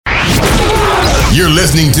You're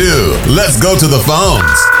listening to Let's Go to the Phones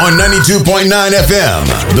on 92.9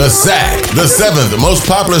 FM. The SAC, the seventh most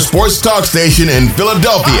popular sports talk station in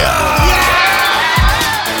Philadelphia.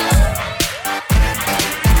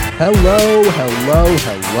 Hello.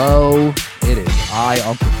 It is I,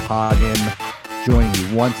 Uncle Hagen, joining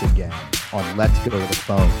you once again on Let's Go to the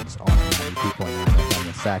Phones on 92.9 FM,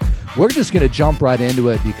 the SAC. We're just going to jump right into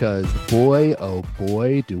it because, boy, oh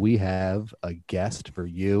boy, do we have a guest for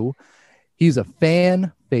you. He's a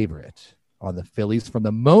fan favorite on the Phillies from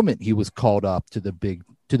the moment he was called up to the big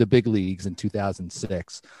leagues in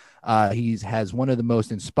 2006. He has one of the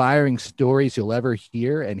most inspiring stories you'll ever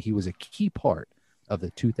hear, and he was a key part of the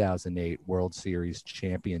 2008 World Series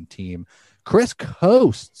champion team. Chris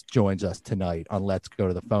Coste joins us tonight on Let's Go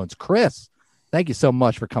to the Phones. Chris, thank you so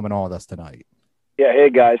much for coming on with us tonight. Yeah, hey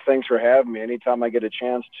guys, thanks for having me. Anytime I get a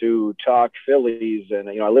chance to talk Phillies, and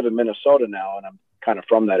I live in Minnesota now, and I'm kind of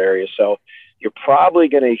from that area, so you're probably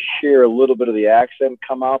going to hear a little bit of the accent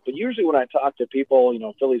come out. But usually when I talk to people,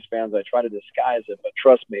 Phillies fans, I try to disguise it. But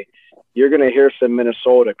trust me, you're going to hear some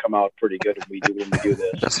Minnesota come out pretty good when we do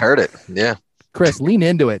this. Just heard it, yeah. Chris, lean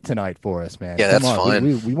into it tonight for us, man. Yeah, that's fine.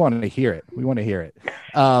 We want to hear it. We want to hear it.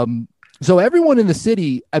 So everyone in the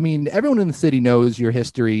city knows your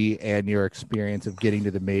history and your experience of getting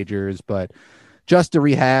to the majors. But just to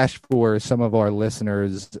rehash for some of our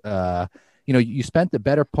listeners, you spent the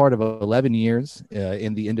better part of 11 years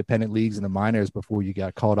in the independent leagues and the minors before you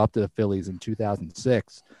got called up to the Phillies in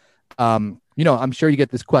 2006. I'm sure you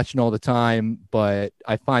get this question all the time, but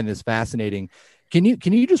I find this fascinating. Can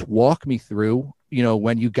you just walk me through,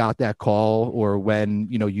 when you got that call or when,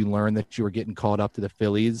 you learned that you were getting called up to the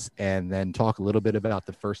Phillies, and then talk a little bit about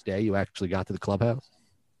the first day you actually got to the clubhouse?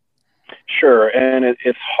 Sure. And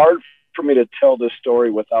it's hard for me to tell this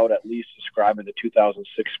story without at least describing the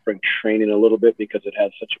 2006 spring training a little bit, because it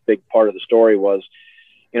had such a big part of the story was,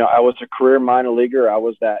 I was a career minor leaguer. I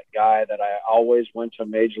was that guy that I always went to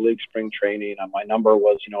major league spring training. My number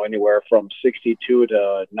was, anywhere from 62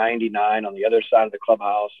 to 99 on the other side of the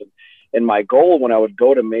clubhouse. And my goal when I would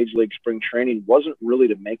go to major league spring training wasn't really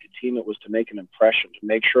to make a team. It was to make an impression, to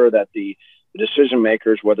make sure that the decision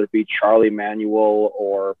makers, whether it be Charlie Manuel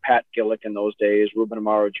or Pat Gillick in those days, Ruben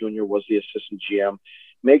Amaro Jr. was the assistant GM,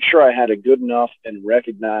 make sure I had a good enough and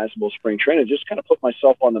recognizable spring training, just kind of put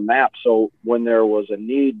myself on the map. So when there was a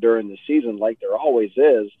need during the season, like there always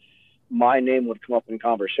is, my name would come up in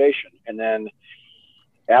conversation. And then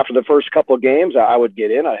after the first couple of games, I would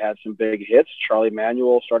get in. I had some big hits. Charlie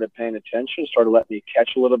Manuel started paying attention, started letting me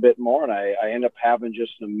catch a little bit more. And I ended up having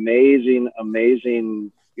just an amazing,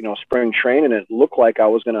 spring training. It looked like I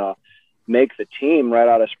was going to make the team right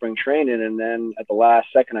out of spring training. And then at the last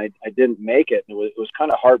second, I didn't make it. And it was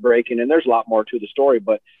kind of heartbreaking. And there's a lot more to the story,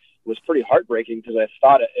 but it was pretty heartbreaking because I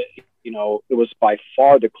thought, it was by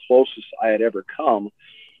far the closest I had ever come.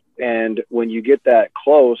 And when you get that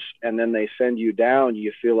close and then they send you down,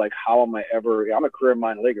 you feel like, how am I ever? I'm a career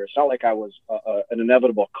minor leaguer. It's not like I was an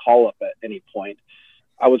inevitable call up at any point.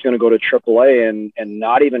 I was going to go to AAA and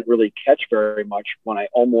not even really catch very much when I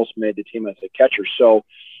almost made the team as a catcher. So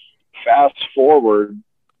fast forward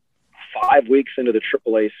 5 weeks into the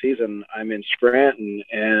AAA season, I'm in Scranton,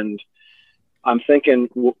 and I'm thinking,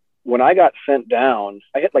 when I got sent down,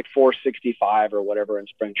 I hit like 465 or whatever in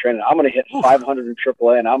spring training. I'm going to hit 500 in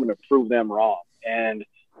AAA, and I'm going to prove them wrong. And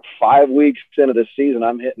 5 weeks into the season,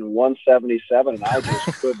 I'm hitting 177, and I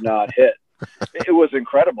just could not hit. It was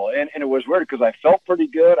incredible. And it was weird because I felt pretty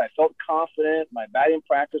good. I felt confident. My batting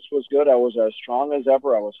practice was good. I was as strong as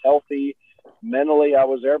ever. I was healthy. Mentally, I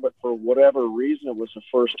was there. But for whatever reason, it was the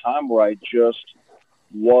first time where I just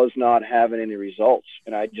was not having any results,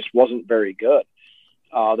 and I just wasn't very good.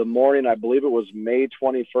 The morning, I believe it was May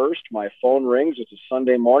 21st, my phone rings. It's a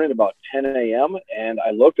Sunday morning, about 10 a.m., and I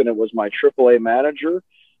looked, and it was my AAA manager,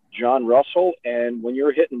 John Russell. And when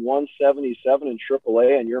you're hitting 177 in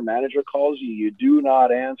AAA and your manager calls you, you do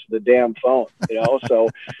not answer the damn phone, So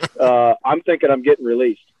I'm thinking I'm getting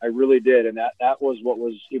released. I really did, and that was what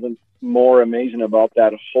was even more amazing about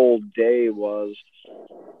that whole day was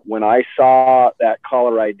when I saw that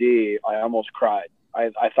caller ID, I almost cried.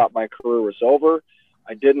 I thought my career was over.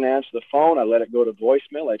 I didn't answer the phone. I let it go to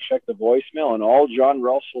voicemail. I checked the voicemail, and all John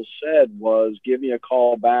Russell said was, "Give me a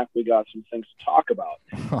call back. We got some things to talk about."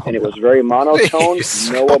 And it was very monotone,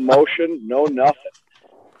 no emotion, no nothing.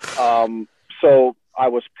 So I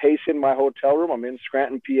was pacing my hotel room. I'm in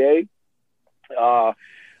Scranton, PA.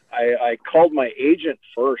 I called my agent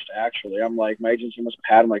first, actually. I'm like, my agent's name was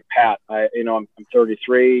Pat. I'm like, Pat, I'm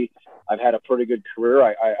 33. I've had a pretty good career.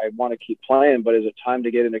 I want to keep playing, but is it time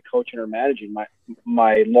to get into coaching or managing?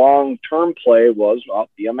 My long-term play was, I'll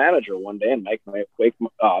be a manager one day and make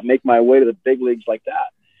my way to the big leagues like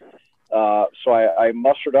that. So I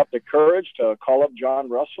mustered up the courage to call up John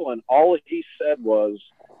Russell, and all he said was,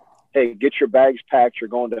 hey, get your bags packed. You're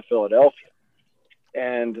going to Philadelphia.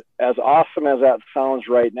 And as awesome as that sounds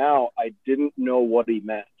right now, I didn't know what he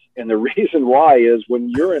meant. And the reason why is when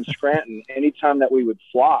you're in Scranton, anytime that we would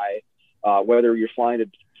fly, whether you're flying to,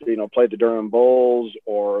 play the Durham Bulls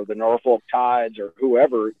or the Norfolk Tides or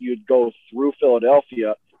whoever, you'd go through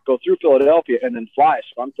Philadelphia, and then fly.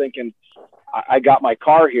 So I'm thinking, I got my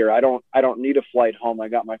car here. I don't need a flight home. I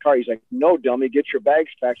got my car. He's like, no, dummy, get your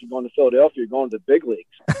bags packed. You're going to Philadelphia. You're going to the big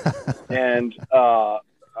leagues. And, I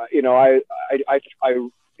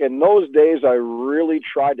in those days, I really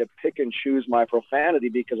tried to pick and choose my profanity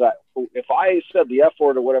because if I said the F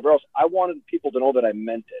word or whatever else, I wanted people to know that I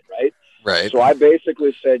meant it, right? Right. So I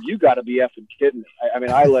basically said, you got to be effing kidding me.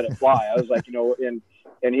 I let it fly. I was like,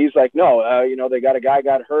 and he's like, no, they got a guy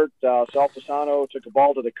got hurt. Sal Fasano took a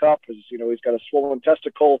ball to the cup because, he's got a swollen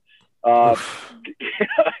testicle. And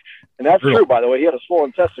that's true, by the way. He had a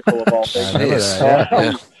swollen testicle of all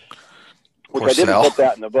things. Which I didn't put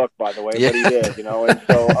that in the book, by the way, but he did, And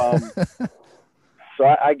so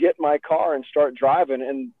I get in my car and start driving.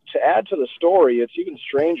 And to add to the story, it's even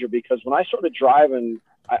stranger because when I started driving,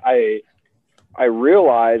 I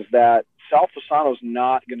realized that Sal Fasano's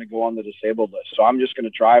not going to go on the disabled list. So I'm just going to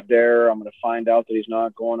drive there. I'm going to find out that he's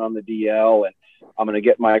not going on the DL, and I'm going to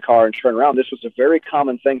get in my car and turn around. This was a very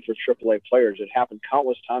common thing for AAA players. It happened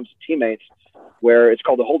countless times to teammates, where it's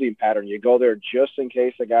called the holding pattern. You go there just in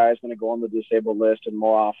case a guy is going to go on the disabled list, and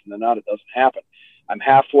more often than not, it doesn't happen. I'm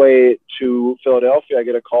halfway to Philadelphia. I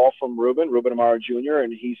get a call from Ruben Amaro Jr.,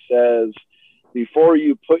 and he says, before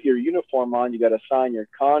you put your uniform on, you got to sign your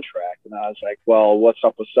contract. And I was like, well, what's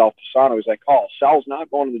up with Sal Fasano? He's like, Sal's not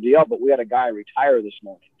going to the DL, but we had a guy retire this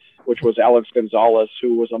morning, which was Alex Gonzalez,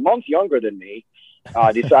 who was a month younger than me.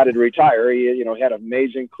 Decided to retire. He had an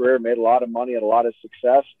amazing career, made a lot of money, had a lot of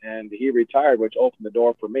success, and he retired, which opened the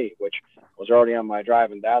door for me, which was already on my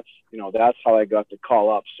drive. And that's how I got the call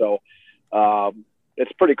up. So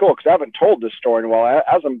it's pretty cool because I haven't told this story in a while.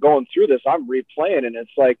 As I'm going through this, I'm replaying, and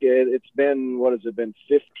it's like it's been,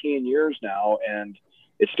 15 years now, and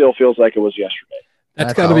it still feels like it was yesterday.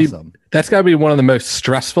 That's got to be one of the most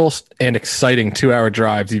stressful and exciting 2-hour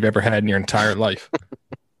drives you've ever had in your entire life.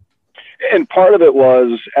 And part of it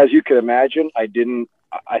was, as you can imagine, I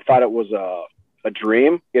thought it was a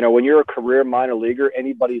dream. When you're a career minor leaguer,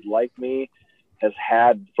 anybody like me has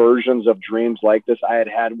had versions of dreams like this. I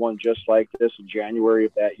had one just like this in January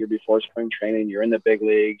of that year before spring training. You're in the big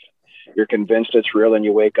leagues. You're convinced it's real, and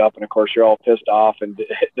you wake up, and of course you're all pissed off and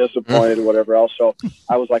disappointed or whatever else. So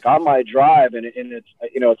I was like on my drive, and it's,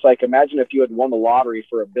 it's like, imagine if you had won the lottery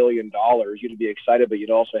for $1 billion, you'd be excited, but you'd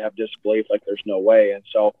also have disbelief, like there's no way. And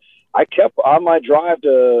so I kept on my drive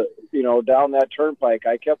to, down that turnpike.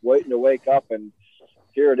 I kept waiting to wake up, and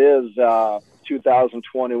here it is,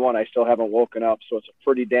 2021. I still haven't woken up, so it's a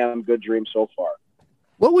pretty damn good dream so far.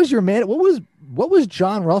 What was what was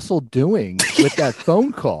John Russell doing with that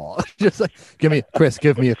phone call? Just like, give me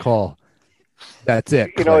a call. That's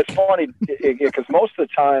it. It's funny because most of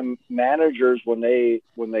the time managers, when they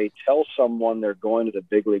tell someone they're going to the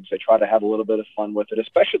big leagues, they try to have a little bit of fun with it,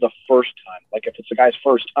 especially the first time. Like if it's a guy's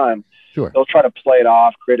first time, sure, they'll try to play it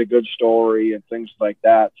off, create a good story and things like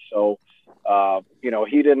that. So,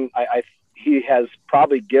 he didn't, he has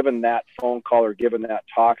probably given that phone call or given that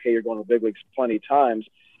talk, hey, you're going to the big leagues plenty of times,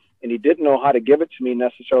 and he didn't know how to give it to me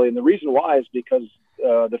necessarily. And the reason why is because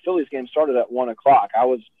the Phillies game started at 1:00. I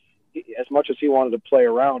was, as much as he wanted to play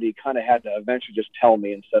around, he kind of had to eventually just tell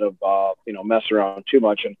me instead of, mess around too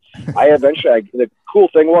much. And the cool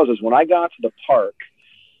thing was when I got to the park,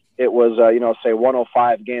 it was, say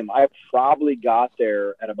 1:05 game. I probably got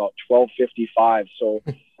there at about 12:55. So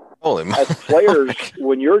as players,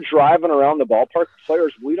 when you're driving around the ballpark,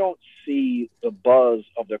 we don't see the buzz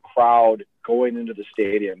of the crowd going into the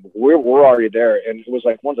stadium. We're already there. And it was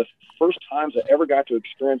like one of the first times I ever got to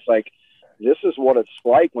experience, like, this is what it's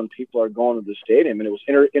like when people are going to the stadium. And it was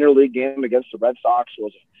interleague game against the Red Sox. It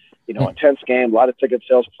was intense game, a lot of ticket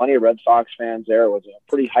sales, plenty of Red Sox fans there. It was a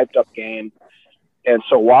pretty hyped up game. And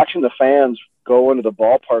so watching the fans go into the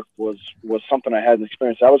ballpark was something I hadn't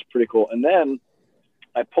experienced. That was pretty cool. And then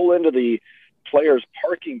I pull into the players'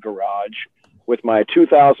 parking garage with my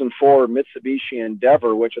 2004 Mitsubishi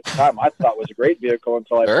Endeavor, which at the time I thought was a great vehicle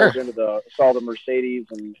until I pulled into saw the Mercedes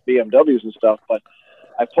and BMWs and stuff. But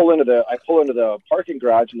I pull into the parking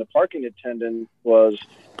garage, and the parking attendant was,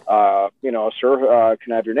 sir,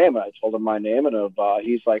 can I have your name? And I told him my name, and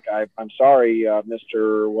he's like, I'm sorry,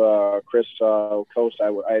 Mr. Chris Coste,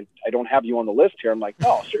 I don't have you on the list here. I'm like,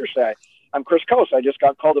 no, seriously, I'm Chris Coste. I just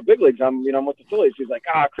got called to big leagues. I'm with the Phillies. He's like,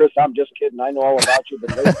 Chris, I'm just kidding. I know all about you.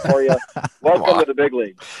 Been waiting for you. Welcome to the big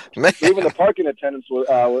leagues. Even the parking attendants,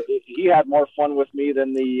 he had more fun with me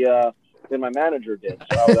than my manager did.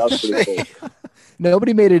 So that was pretty cool.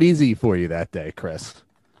 Nobody made it easy for you that day, Chris.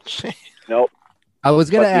 Nope. I was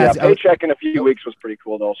going to ask. Paycheck in a few weeks was pretty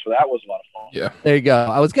cool, though, so that was a lot of fun. Yeah. There you go.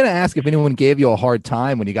 I was going to ask if anyone gave you a hard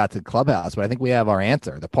time when you got to the clubhouse, but I think we have our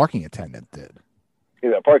answer. The parking attendant did.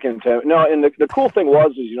 Yeah, parking attendant. No, and the cool thing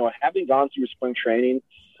was, having gone through spring training,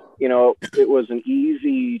 it was an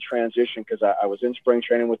easy transition because I was in spring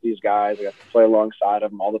training with these guys. I got to play alongside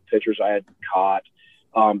of them, all the pitchers I had caught.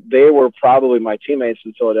 They were probably my teammates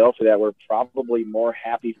in Philadelphia that were probably more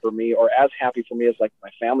happy for me, or as happy for me as like my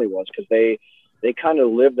family was, because they kind of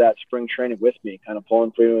lived that spring training with me, kind of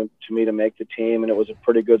pulling through to me to make the team. And it was a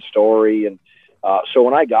pretty good story. And so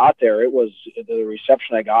when I got there, it was the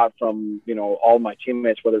reception I got from, all my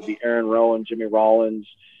teammates, whether it be Aaron Rowan, Jimmy Rollins,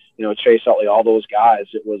 Chase Utley, all those guys.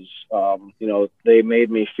 It was, they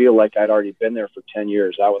made me feel like I'd already been there for 10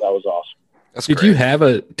 years. That was awesome. That's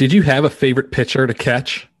great. Did you have a favorite pitcher to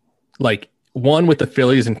catch? Like one with the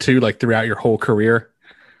Phillies and two like throughout your whole career?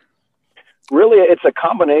 Really, it's a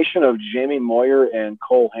combination of Jamie Moyer and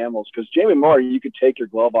Cole Hamels, because Jamie Moyer, you could take your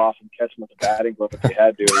glove off and catch him with a batting glove if you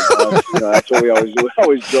had to. That's what we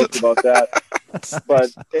always joked about that. But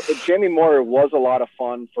Jamie Moyer was a lot of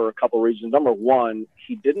fun for a couple of reasons. Number one,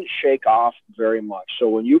 he didn't shake off very much. So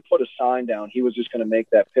when you put a sign down, he was just going to make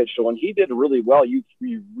that pitch. So when he did really well, you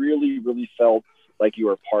really, really felt like you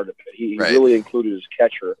were part of it. He really included his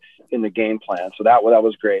catcher in the game plan. So that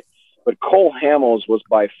was great. But Cole Hamels was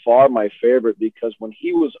by far my favorite, because when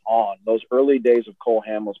he was on, those early days of Cole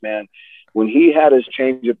Hamels, man, when he had his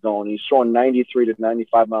changeup going, he's throwing 93 to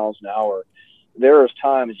 95 miles an hour. There was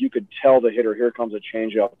times you could tell the hitter, here comes a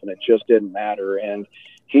changeup, and it just didn't matter. And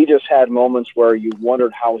he just had moments where you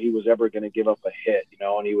wondered how he was ever going to give up a hit,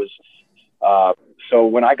 and he was so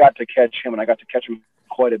when I got to catch him, and I got to catch him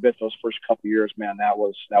quite a bit those first couple of years, man, that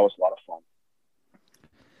was a lot of fun.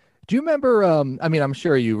 Do you remember, I'm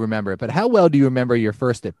sure you remember it, but how well do you remember your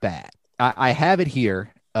first at bat? I have it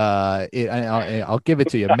here. I'll give it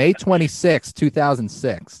to you. May 26,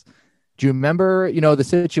 2006. Do you remember, the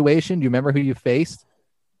situation? Do you remember who you faced?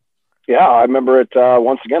 Yeah, I remember it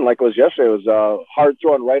once again, like it was yesterday. It was a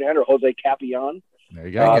hard-throwing right-hander, Jose Capion. There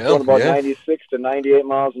you go. Throwing about 96 to 98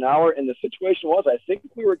 miles an hour. And the situation was, I think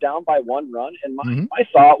we were down by one run. And my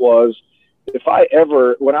thought was,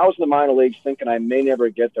 when I was in the minor leagues thinking I may never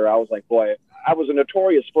get there, I was like, boy, I was a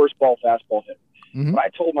notorious first ball fastball hitter. Mm-hmm. But I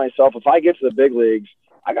told myself, if I get to the big leagues,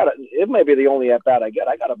 it may be the only at bat I get.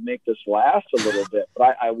 I got to make this last a little bit.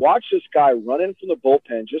 But I watched this guy running from the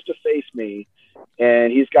bullpen just to face me,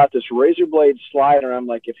 and he's got this razor blade slider. I'm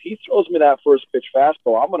like, if he throws me that first pitch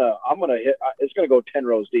fastball, I'm gonna hit. It's gonna go 10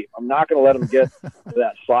 rows deep. I'm not gonna let him get to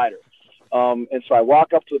that slider. And so I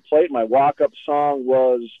walk up to the plate. My walk up song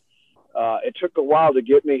was, it took a while to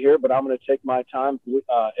get me here, but I'm going to take my time.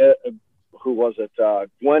 Who was it?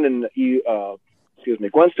 Gwen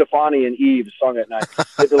Stefani and Eve sung at night.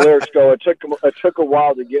 The lyrics go, it took a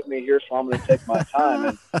while to get me here, so I'm going to take my time.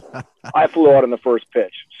 And I flew out on the first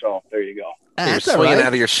pitch. So there you go. You're swinging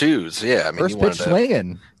out of your shoes. Yeah. I mean, first pitch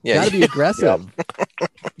swinging. Yeah. Got to be aggressive.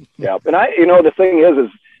 Yeah. And the thing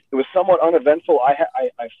is it was somewhat uneventful.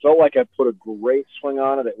 I felt like I put a great swing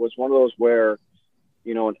on it. It was one of those where,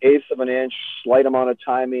 an eighth of an inch, slight amount of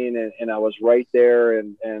timing, and I was right there.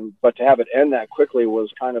 But to have it end that quickly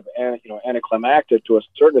was kind of, anticlimactic to a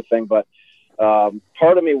certain thing. But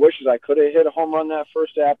part of me wishes I could have hit a home run that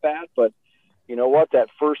first at bat. But you know what? That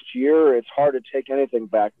first year, it's hard to take anything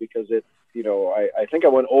back, because I think I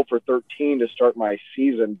went 0 for 13 to start my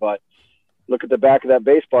season. But look at the back of that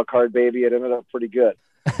baseball card, baby. It ended up pretty good.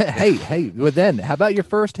 Hey. Well, then, how about your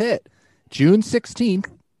first hit? June 16th.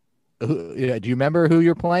 Do you remember who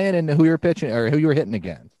you're playing and who you're pitching, or who you were hitting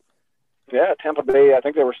again? Yeah, Tampa Bay. I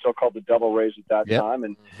think they were still called the Devil Rays at that time.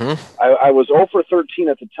 And I was 0 for 13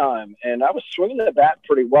 at the time, and I was swinging the bat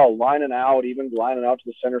pretty well, lining out to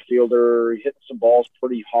the center fielder, hitting some balls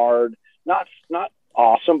pretty hard. Not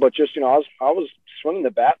awesome, but just, I was swinging the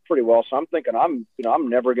bat pretty well. So I'm thinking, I'm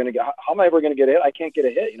never going to get, how am I ever going to get a hit? I can't get a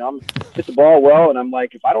hit. I'm hit the ball well. And I'm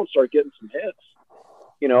like, if I don't start getting some hits,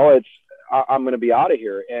 I'm going to be out of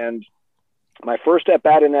here. And my first at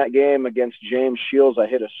bat in that game against James Shields, I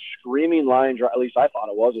hit a screaming line drive. At least I thought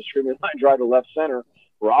it was a screaming line drive to left center.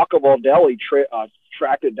 Rocco Baldelli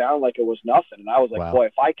tracked it down like it was nothing. And I was like, wow. Boy,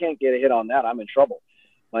 if I can't get a hit on that, I'm in trouble.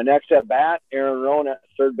 My next at bat, Aaron Rowan at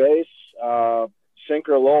third base,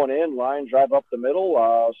 sinker low and in, line drive up the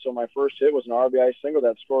middle. So my first hit was an RBI single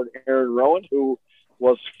that scored Aaron Rowan, who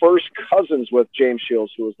was first cousins with James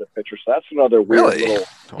Shields, who was the pitcher. So that's another weird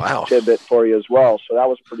little tidbit for you as well. So that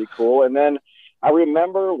was pretty cool. And then I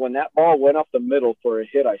remember when that ball went up the middle for a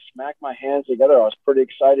hit, I smacked my hands together. I was pretty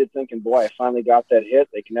excited thinking, boy, I finally got that hit.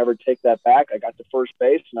 They can never take that back. I got to first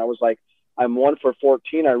base, and I was like, I'm 1 for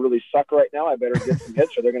 14. I really suck right now. I better get some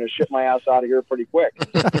hits or they're going to ship my ass out of here pretty quick.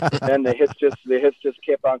 And the hits just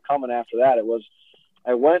kept on coming after that.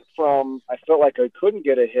 I went from, I felt like I couldn't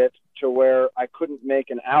get a hit to where I couldn't make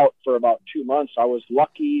an out for about 2 months. I was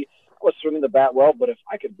lucky. I was swinging the bat well, but if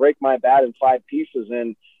I could break my bat in 5 pieces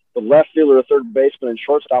and the left fielder, the third baseman, and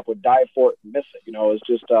shortstop would dive for it and miss it. It was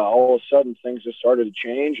just all of a sudden things just started to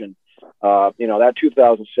change. And, that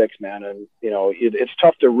 2006, man, and, it's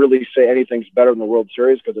tough to really say anything's better than the World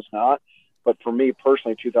Series because it's not. But for me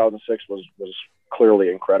personally, 2006 was clearly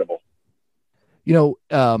incredible.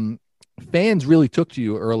 Fans really took to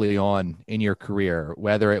you early on in your career,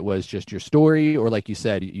 whether it was just your story or, like you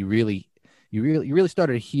said, you really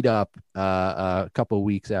started to heat up a couple of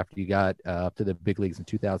weeks after you got up to the big leagues in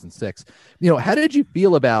 2006. How did you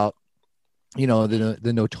feel about,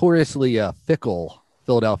 the notoriously fickle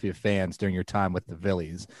Philadelphia fans during your time with the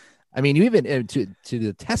Phillies? I mean, you even, to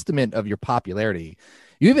the testament of your popularity,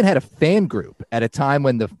 you even had a fan group at a time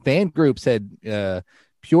when the fan groups had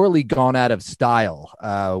purely gone out of style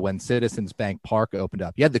when Citizens Bank Park opened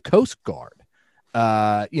up. You had the Coast Guard.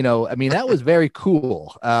 That was very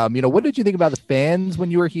cool. What did you think about the fans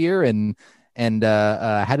when you were here, and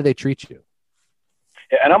how did they treat you?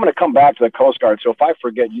 Yeah, and I'm going to come back to the Coast Guard. So if I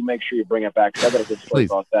forget, you make sure you bring it back. Cause I got a good story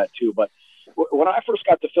about that too. But when I first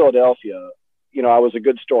got to Philadelphia, I was a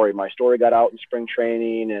good story. My story got out in spring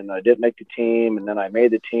training, and I didn't make the team, and then I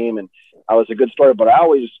made the team, and I was a good story. But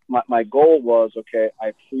my goal was, okay, I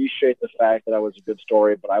appreciate the fact that I was a good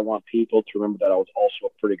story, but I want people to remember that I was also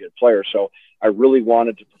a pretty good player. So I really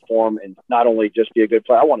wanted to perform and not only just be a good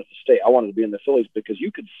player. I wanted to stay. I wanted to be in the Phillies because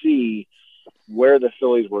you could see where the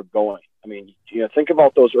Phillies were going. I mean, think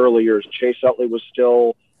about those early years. Chase Utley was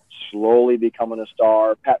still slowly becoming a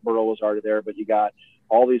star. Pat Burrell was already there, but you got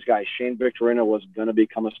all these guys. Shane Victorino was going to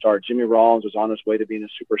become a star. Jimmy Rollins was on his way to being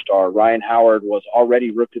a superstar. Ryan Howard was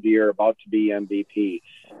already Rookie of the Year, about to be MVP.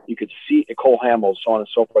 You could see Cole Hamels, so on and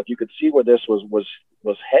so forth. You could see where this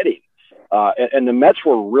was heading. And the Mets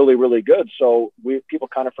were really, really good. So people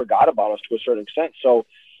kind of forgot about us to a certain extent. So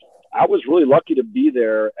I was really lucky to be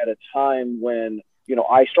there at a time when,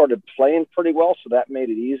 I started playing pretty well. So that made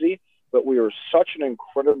it easy. But we were such an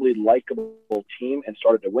incredibly likable team and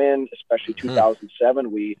started to win, especially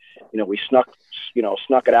 2007. We snuck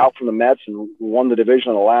it out from the Mets and won the division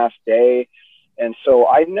on the last day. And so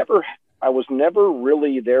I was never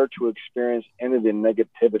really there to experience any of the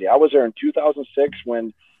negativity. I was there in 2006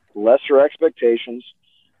 when lesser expectations.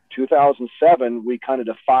 2007, we kind of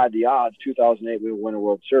defied the odds. 2008, we win a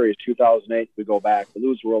World Series. 2008, we go back, we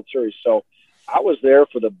lose the World Series. So I was there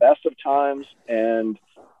for the best of times, and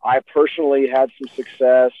I personally had some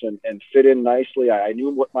success and fit in nicely. I knew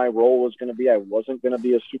what my role was going to be. I wasn't going to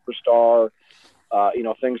be a superstar,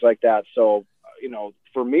 things like that. So,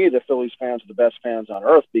 for me, the Phillies fans are the best fans on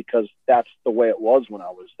earth because that's the way it was when I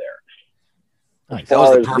was there. Nice. That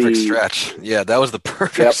was the perfect stretch. Yeah, that was the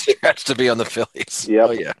perfect stretch to be on the Phillies. Yep.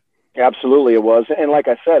 Oh, yeah. Absolutely, it was. And like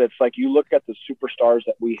I said, it's like you look at the superstars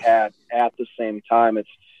that we had at the same time. It's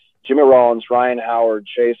Jimmy Rollins, Ryan Howard,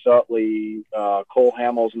 Chase Utley, Cole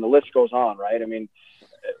Hamels, and the list goes on, right? I mean,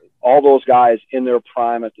 all those guys in their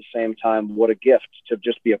prime at the same time, what a gift to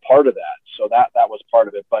just be a part of that. So that was part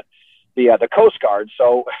of it. But the Coast Guard,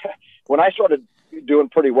 so when I started doing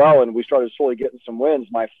pretty well and we started slowly getting some wins,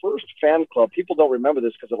 my first fan club, people don't remember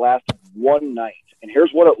this because it lasted one night. And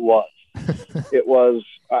here's what it was. It was,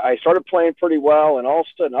 I started playing pretty well, and all of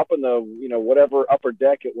a sudden up in the, whatever upper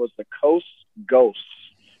deck, it was the Coast Ghosts.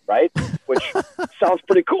 Right? Which sounds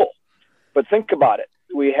pretty cool. But think about it.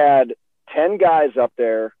 We had 10 guys up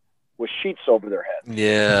there with sheets over their heads.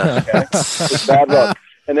 Yeah. Okay? It's bad luck.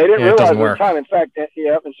 And they didn't realize at the time. In fact,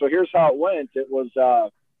 and so here's how it went. It was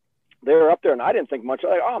they were up there, and I didn't think much.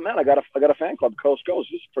 Like, oh, man, I got a fan club, Coast Goes.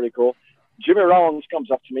 This is pretty cool. Jimmy Rollins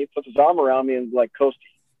comes up to me, puts his arm around me, and like, Coasty,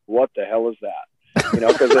 what the hell is that?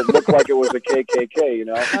 Because it looked like it was a KKK,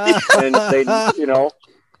 and they,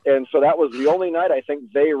 and so that was the only night I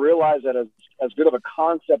think they realized that as good of a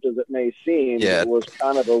concept as it may seem, it was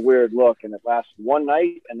kind of a weird look. And it lasted one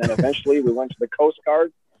night, and then eventually we went to the Coast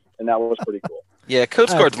Guard, and that was pretty cool. Yeah,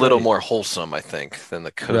 Coast Guard's a little great. more wholesome, I think, than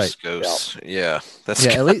the Coast Ghosts. Yeah, that's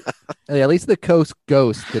Yeah, at least the Coast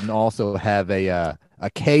Ghost can also have a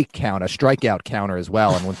K count, a strikeout counter as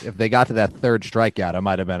well. And if they got to that third strikeout, it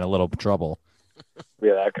might have been a little trouble.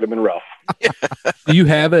 Yeah, that could have been rough.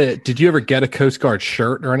 Did you ever get a Coast Guard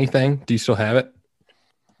shirt or anything? Do you still have it?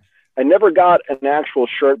 I never got an actual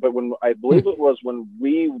shirt, but when I believe it was when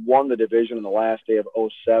we won the division in the last day of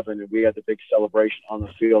 2007 and we had the big celebration on the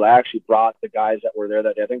field, I actually brought the guys that were there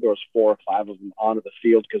that day. I think there was 4 or 5 of them onto the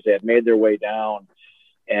field because they had made their way down.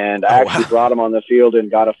 And I actually brought them on the field and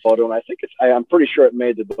got a photo. And I think I'm pretty sure it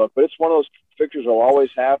made the book, but it's one of those pictures I'll always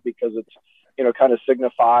have because it's, kind of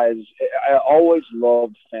signifies. I always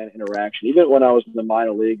loved fan interaction. Even when I was in the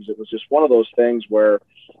minor leagues, it was just one of those things where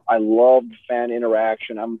I loved fan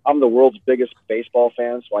interaction. I'm the world's biggest baseball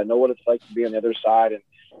fan, so I know what it's like to be on the other side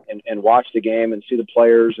and watch the game and see the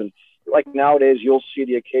players. And like nowadays, you'll see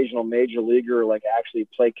the occasional major leaguer like actually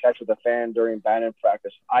play catch with a fan during batting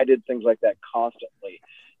practice. I did things like that constantly.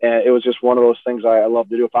 And it was just one of those things I love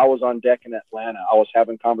to do. If I was on deck in Atlanta, I was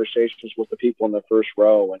having conversations with the people in the first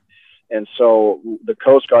row. And so the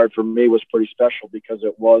Coast Guard for me was pretty special because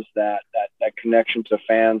it was that connection to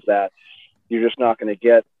fans that you're just not going to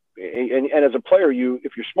get. And as a player,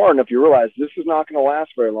 if you're smart enough, you realize this is not going to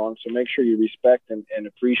last very long. So make sure you respect and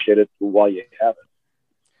appreciate it while you have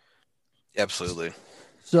it. Absolutely.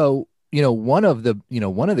 So, one of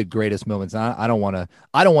the greatest moments, I don't want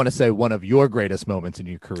to say one of your greatest moments in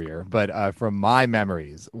your career, but from my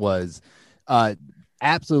memories was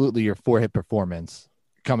absolutely your 4-hit performance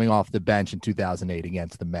coming off the bench in 2008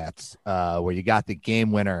 against the Mets, where you got the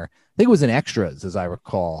game winner. I think it was in extras, as I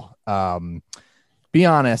recall. Be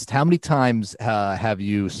honest, how many times have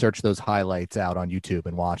you searched those highlights out on YouTube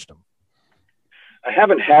and watched them? I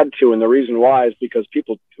haven't had to, and the reason why is because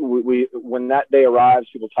people, when that day arrives,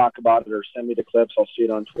 people talk about it or send me the clips. I'll see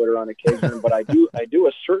it on Twitter on occasion. But I do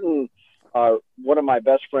a certain. One of my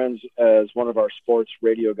best friends is one of our sports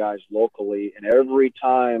radio guys locally, and every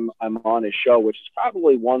time I'm on his show, which is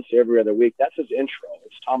probably once every other week, that's his intro.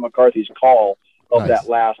 It's Tom McCarthy's call of that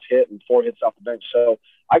last hit and 4 hits off the bench. So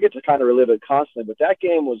I get to kind of relive it constantly. But that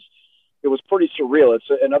game was pretty surreal. It's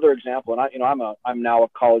another example. And I'm now a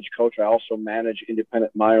college coach. I also manage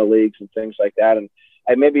independent minor leagues and things like that. And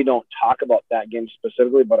I maybe don't talk about that game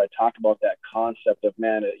specifically, but I talk about that concept of,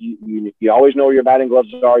 man, you always know where your batting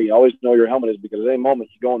gloves are. You always know your helmet is, because at any moment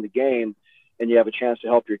you go in the game and you have a chance to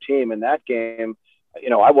help your team. In that game,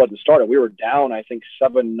 I wasn't starting. We were down, I think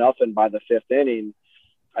 7-0 by the 5th inning.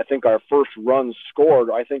 I think our first run scored.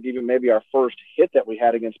 I think even maybe our first hit that we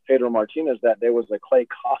had against Pedro Martinez that day was a Clay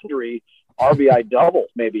Condry RBI double,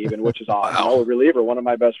 maybe even, which is awesome. A reliever, one of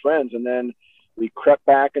my best friends. And then we crept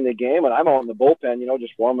back in the game, and I'm out in the bullpen,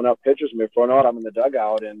 just warming up pitchers. And before I know it, I'm in the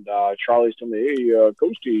dugout, and Charlie's telling me, "Hey,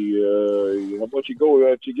 Coste, how about you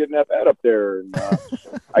go to get an at up there?" And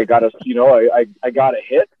I got I got a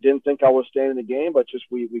hit. Didn't think I was staying in the game, but just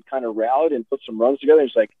we kind of rallied and put some runs together. And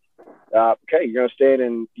it's like, okay, you're gonna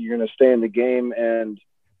stay in the game, and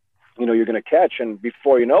you're gonna catch. And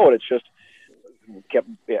before you know it, it's just kept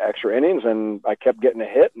extra innings, and I kept getting a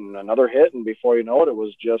hit and another hit, and before you know it, it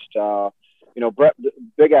was just Brett,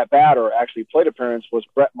 big at bat, or actually plate appearance, was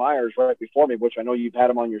Brett Myers right before me, which I know you've had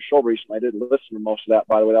him on your show recently. I didn't listen to most of that,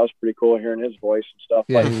 by the way. That was pretty cool hearing his voice and stuff.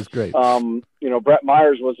 Yeah, he was great. Brett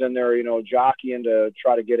Myers was in there, jockeying to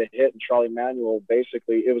try to get a hit, and Charlie Manuel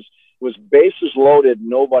basically, it was bases loaded,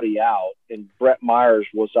 nobody out, and Brett Myers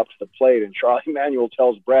was up to the plate, and Charlie Manuel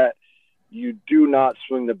tells Brett, "You do not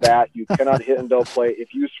swing the bat. You cannot hit into play.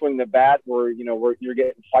 If you swing the bat, you're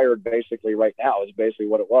getting fired basically right now," is basically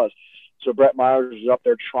what it was. So Brett Myers was up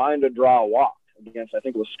there trying to draw a walk against, I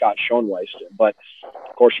think it was Scott Schoenweister. But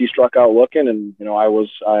of course he struck out looking, and I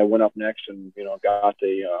went up next and got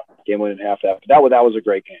the game winning half. That was a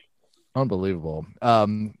great game. Unbelievable.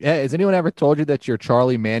 Has anyone ever told you that your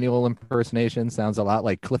Charlie Manuel impersonation sounds a lot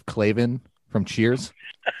like Cliff Clavin from Cheers?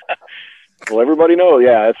 Well, everybody knows.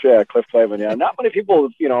 Yeah, Cliff Clavin. Yeah, not many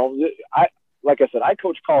people. Like I said, I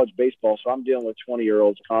coach college baseball, so I'm dealing with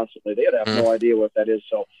 20-year-olds constantly. They have no idea what that is.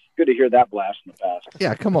 So good to hear that blast in the past.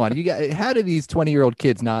 Yeah, come on. How do these 20-year-old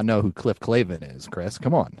kids not know who Cliff Clavin is, Chris?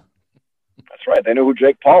 Come on. That's right. They know who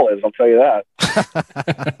Jake Paul is. I'll tell you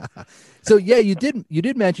that. So yeah, you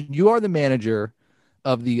did mention you are the manager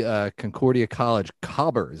of the Concordia College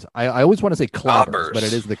Cobbers. I always want to say Clobbers, but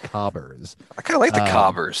it is the Cobbers. I kind of like the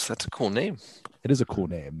Cobbers. That's a cool name. It is a cool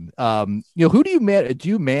name. Who do you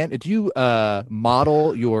do you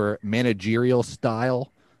model your managerial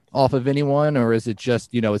style off of anyone, or is it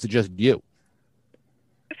just you?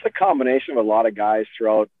 It's a combination of a lot of guys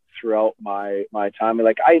throughout throughout my time.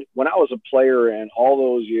 Like when I was a player and all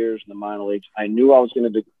those years in the minor leagues, I knew I was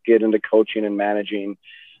going to get into coaching and managing,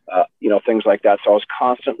 things like that. So I was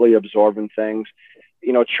constantly absorbing things.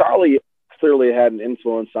 Charlie clearly had an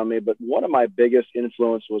influence on me, but one of my biggest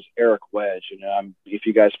influence was Eric Wedge. If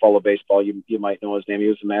you guys follow baseball, you might know his name. He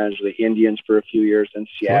was the manager of the Indians for a few years in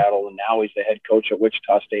Seattle, and now he's the head coach at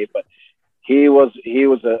Wichita State. But he was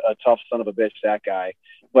a tough son of a bitch, that guy,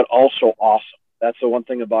 but also awesome. That's the one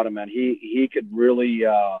thing about him, man. He could really,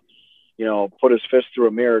 put his fist through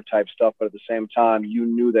a mirror type stuff, but at the same time, you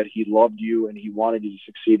knew that he loved you and he wanted you to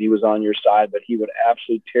succeed. He was on your side, but he would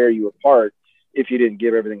absolutely tear you apart if you didn't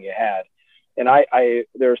give everything you had. And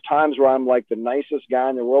there's times where I'm like the nicest guy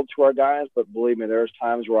in the world to our guys, but believe me, there's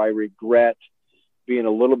times where I regret being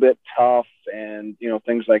a little bit tough and,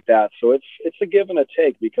 things like that. So it's a give and a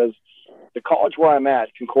take, because the college where I'm at,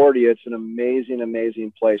 Concordia, it's an amazing,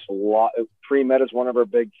 amazing place. Pre-med is one of our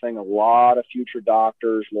big thing. A lot of future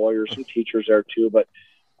doctors, lawyers, some teachers there too. But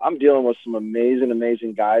I'm dealing with some amazing,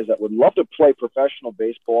 amazing guys that would love to play professional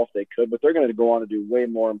baseball if they could, but they're going to go on to do way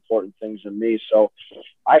more important things than me. So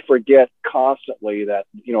I forget constantly that,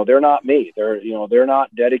 they're not me. They're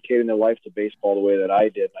not dedicating their life to baseball the way that I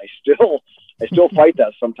did. And I still fight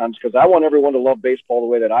that sometimes, because I want everyone to love baseball the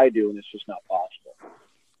way that I do, and it's just not possible.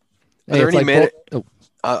 Are there any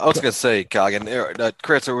I was going to say, Coggin,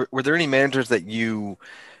 Chris, were there any managers that you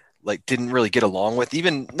didn't really get along with,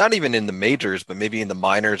 not even in the majors, but maybe in the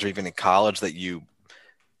minors or even in college, that you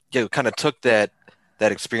kind of took that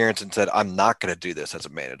experience and said, I'm not going to do this as a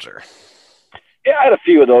manager? Yeah, I had a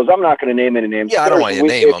few of those. I'm not going to name any names. Yeah, I don't want you to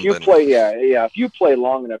name them. If you play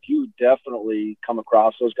long enough, you definitely come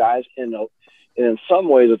across those guys. And in some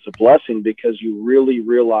ways, it's a blessing, because you really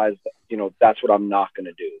realize that, that's what I'm not going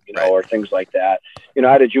to do, right, or things like that.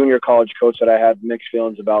 I had a junior college coach that I had mixed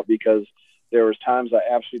feelings about, because there was times I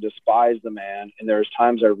absolutely despised the man, and there's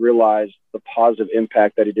times I realized the positive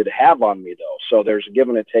impact that he did have on me, though. So there's a give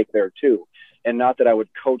and a take there too. And not that I would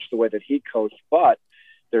coach the way that he coached, but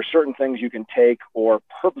there's certain things you can take or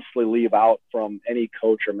purposely leave out from any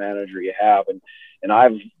coach or manager you have. And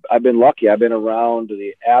I've been lucky. I've been around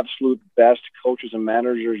the absolute best coaches and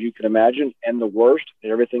managers you can imagine, and the worst,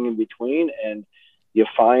 and everything in between. And you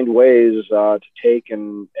find ways to take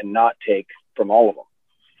and not take from all of them.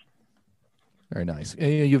 Very nice.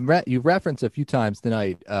 You've referenced a few times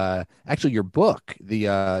tonight, actually, your book, the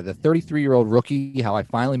 33-year-old rookie, how I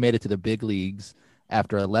finally made it to the big leagues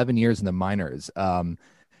after 11 years in the minors.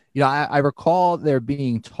 I recall there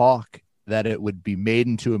being talk that it would be made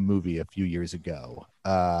into a movie a few years ago.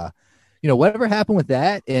 Whatever happened with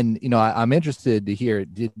that? And, I'm interested to hear,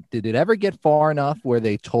 did it ever get far enough where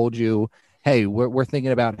they told you, hey, we're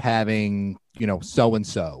thinking about having,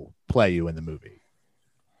 so-and-so play you in the movie?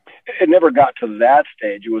 It never got to that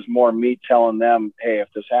stage. It was more me telling them, hey, if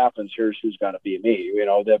this happens, here's who's going to be me,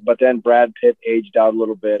 but then Brad Pitt aged out a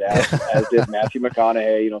little bit, as did Matthew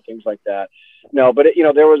McConaughey, things like that. No, but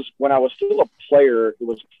there was, when I was still a player, it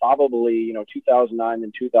was probably, 2009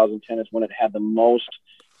 and 2010 is when it had the most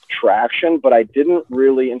traction, but I didn't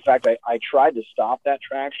really, in fact, I tried to stop that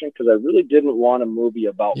traction, because I really didn't want a movie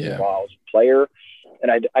about me while I was a player.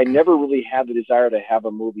 And I never really had the desire to have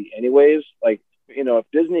a movie anyways. If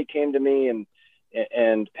Disney came to me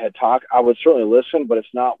and had talked, I would certainly listen, but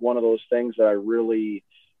it's not one of those things that I really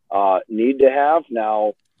need to have.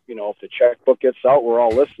 Now, if the checkbook gets out, we're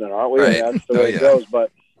all listening, aren't we? Right. That's the way it goes.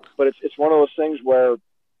 But it's one of those things where,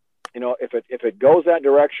 if it goes that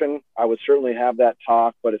direction, I would certainly have that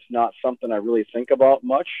talk, but it's not something I really think about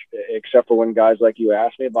much, except for when guys like you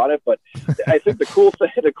ask me about it. But I think the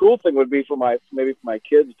cool thing would be for my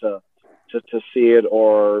kids to see it,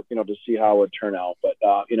 or, to see how it would turn out. But,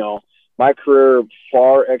 my career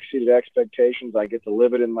far exceeded expectations. I get to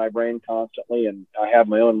live it in my brain constantly, and I have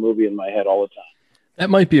my own movie in my head all the time. That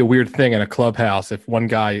might be a weird thing in a clubhouse if one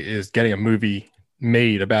guy is getting a movie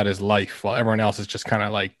made about his life while everyone else is just kind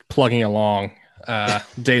of plugging along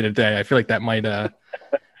day to day. I feel like that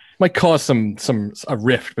might cause a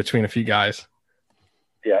rift between a few guys.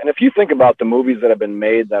 Yeah, and if you think about the movies that have been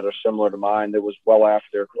made that are similar to mine, that was well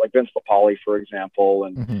after, like Vince Papale, for example,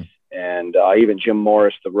 and even Jim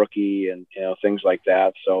Morris, the rookie, and things like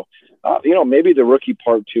that. So, maybe the rookie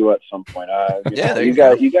part 2 at some point. You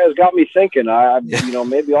guys got me thinking.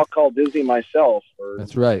 Maybe I'll call Disney myself.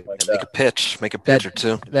 That's right. Make a pitch or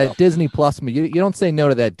two. That Disney Plus, you don't say no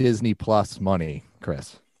to that Disney Plus money,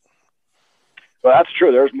 Chris. Well, that's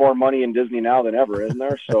true. There's more money in Disney now than ever, isn't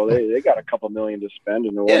there? So they got a couple million to spend,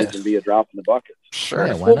 and it won't even be a drop in the bucket. Sure.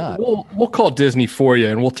 Yeah, why not? We'll call Disney for you,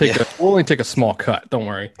 and we'll only take a small cut. Don't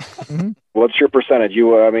worry. Mm-hmm. What's your percentage?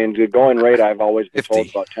 The going rate I've always been 50. told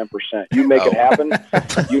about 10%. You make it happen.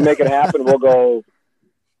 You make it happen. We'll go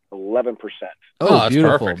 11%. Oh, that's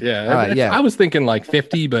beautiful. perfect. Yeah. All right, yeah. I was thinking like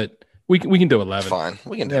 50, but we can do 11. Fine.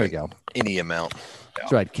 We can do There we go. any amount.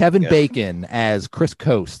 That's right. Kevin Bacon as Chris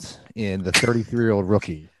Coste in the 33-year-old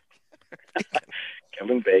rookie.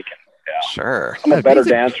 Kevin Bacon. Yeah. Sure. I'm a better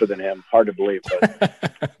dancer than him. Hard to believe.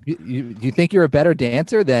 But You think you're a better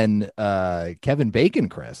dancer than Kevin Bacon,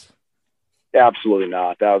 Chris? absolutely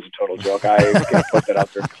not. That was a total joke. I can't put that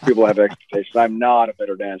out there because people have expectations. I'm not a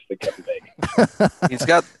better dancer than Kevin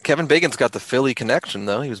Bacon. Kevin Bacon's got the Philly connection,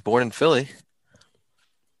 though. He was born in Philly.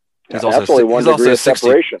 He's also one degree of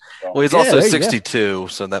separation. So. Well, he's also 62,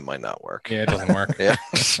 so that might not work. Yeah, it doesn't work. Yeah.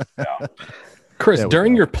 Chris,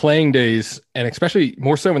 during your playing days, and especially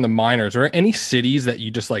more so in the minors, are there any cities that you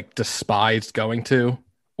just like despised going to,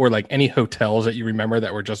 or like any hotels that you remember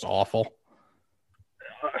that were just awful?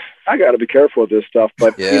 I got to be careful with this stuff,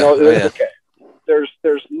 but okay.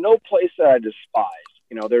 There's no place that I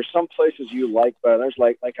despise. There's some places you like, but there's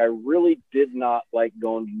like I really did not like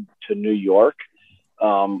going to New York.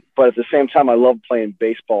 But at the same time, I love playing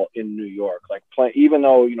baseball in New York. Even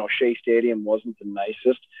though Shea Stadium wasn't the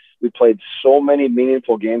nicest, we played so many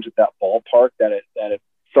meaningful games at that ballpark that it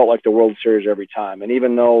felt like the World Series every time. And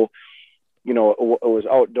even though it was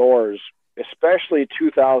outdoors, especially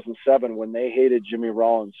 2007 when they hated Jimmy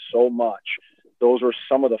Rollins so much, those were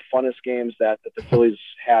some of the funnest games that the Phillies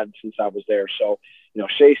had since I was there. So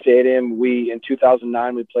Shea Stadium, in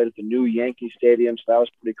 2009 we played at the new Yankee Stadium, so that was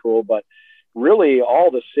pretty cool. But really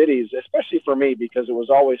all the cities, especially for me, because it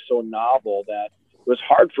was always so novel, that it was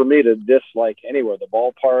hard for me to dislike anywhere. The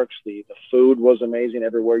ballparks, the food was amazing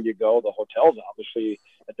everywhere you go. The hotels, obviously,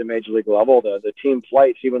 at the major league level, the team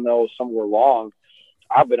flights, even though some were long,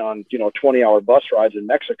 I've been on 20-hour bus rides in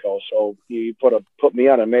Mexico. So you put me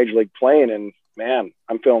on a major league plane, and man,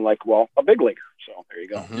 I'm feeling like a big leaguer. So there you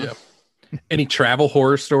go. Mm-hmm. Yeah. Any travel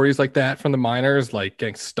horror stories like that from the minors, like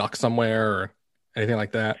getting stuck somewhere or anything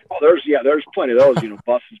like that? Well, there's plenty of those,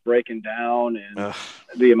 buses breaking down, and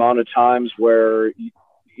the amount of times where,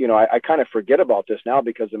 I kind of forget about this now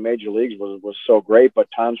because the major leagues was so great, but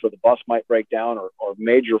times where the bus might break down or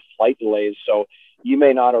major flight delays. So you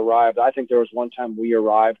may not arrive. I think there was one time we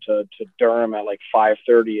arrived to Durham at like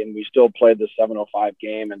 5:30 and we still played the 7:05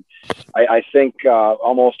 game. And I think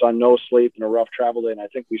almost on no sleep and a rough travel day. And I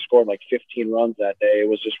think we scored like 15 runs that day. It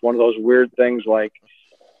was just one of those weird things, like,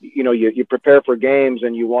 you prepare for games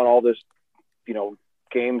and you want all this,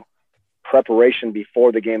 game preparation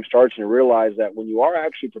before the game starts, and you realize that when you are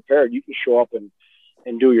actually prepared, you can show up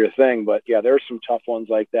and do your thing. But yeah, there's some tough ones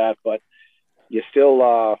like that, but you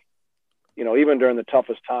still, even during the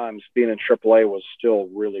toughest times, being in AAA was still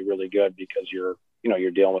really, really good because you're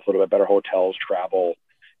dealing with a little bit better hotels, travel,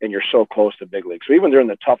 and you're so close to big league. So even during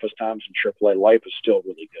the toughest times in AAA, life is still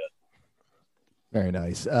really good. Very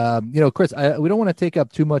nice. Chris, we don't want to take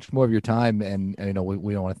up too much more of your time, and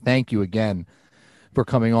we don't want to thank you again for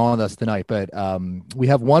coming on with us tonight. But we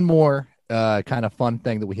have one more kind of fun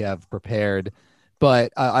thing that we have prepared.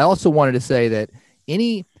 But I also wanted to say that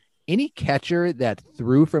any catcher that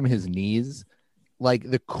threw from his knees, like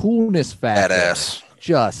the coolness factor, badass,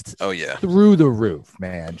 just through the roof,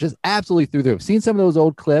 man, just absolutely through the roof. Seen some of those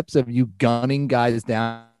old clips of you gunning guys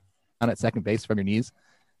down at second base from your knees.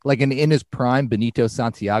 Like in his prime, Benito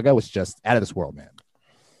Santiago was just out of this world, man.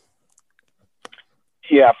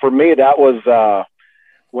 Yeah, for me, that was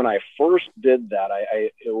when I first did that.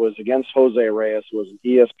 It was against Jose Reyes. It was an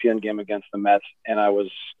ESPN game against the Mets, and I was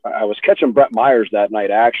catching Brett Myers that night,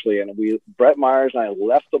 actually. And Brett Myers and I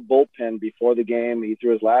left the bullpen before the game. He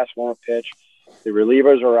threw his last warm-up pitch. The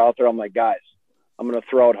relievers are out there. I'm like, guys, I'm going to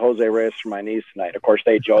throw out Jose Reyes from my knees tonight. Of course,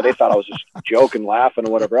 they thought I was just joking, laughing,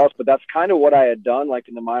 and whatever else. But that's kind of what I had done, like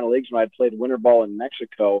in the minor leagues when I had played winter ball in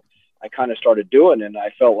Mexico. I kind of started doing, and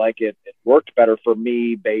I felt like it worked better for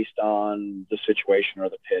me based on the situation or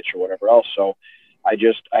the pitch or whatever else. So I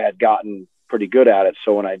had gotten pretty good at it.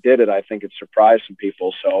 So when I did it, I think it surprised some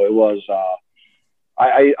people. So it was,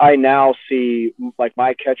 I now see, like,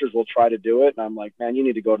 my catchers will try to do it, and I'm like, man, you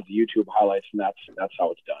need to go to the YouTube highlights, and that's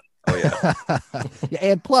how it's done. Oh yeah. Yeah,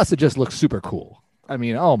 and plus it just looks super cool. I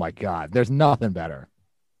mean, oh my God, there's nothing better.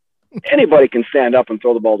 Anybody can stand up and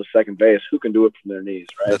throw the ball to second base. Who can do it from their knees,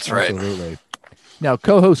 right? That's right. Absolutely. Now,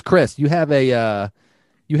 co-host Chris, you have an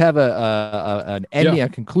ending, a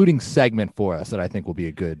concluding segment for us that I think will be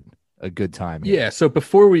a good a good time here. Yeah. So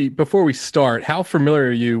before we start, how familiar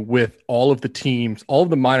are you with all of the teams, all of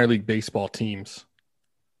the minor league baseball teams?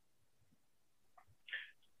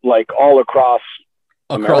 Like all across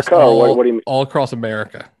America, or what do you mean? All across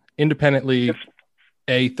America, independent league,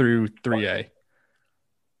 A through 3A.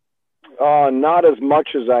 Not as much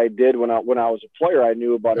as I did when I was a player. I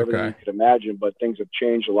knew about everything you could imagine, but things have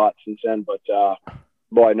changed a lot since then. But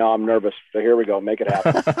boy, no, I'm nervous. So here we go, make it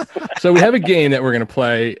happen. So we have a game that we're going to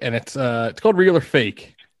play, and it's called Real or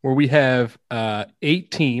Fake, where we have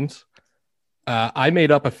 8 teams. I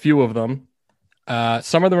made up a few of them.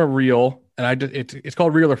 Some of them are real, and it's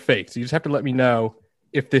called Real or Fake. So you just have to let me know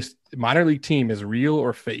if this minor league team is real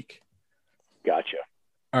or fake. Gotcha.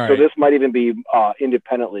 All right. So this might even be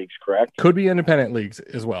independent leagues, correct? Could be independent leagues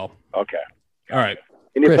as well. Okay. All right.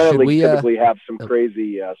 Independent leagues typically have some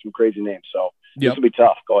crazy names, so this will be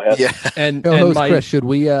tough. Go ahead. Yeah. And Chris,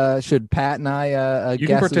 should Pat and I you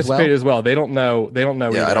guess can participate as well? They don't know. Yeah,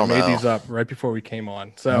 either. I don't know. I made these up right before we came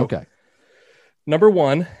on. So okay. Number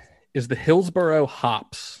 1 is the Hillsboro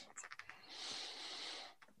Hops.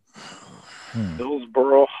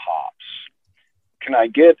 Hillsboro Hops. Can I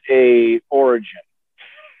get a origin?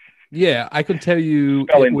 Yeah, I can tell you.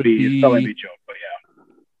 Spelling bee joke, but yeah.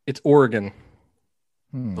 It's Oregon.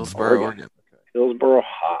 Hillsboro, Oregon. Hillsboro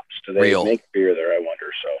Hops. Do they make beer there, I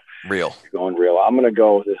wonder? So real. You're going real. I'm going to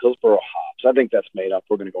go with the Hillsboro Hops. I think that's made up.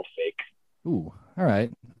 We're going to go fake. Ooh, all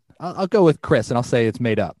right. I'll go with Chris, and I'll say it's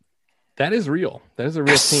made up. That is real. That is a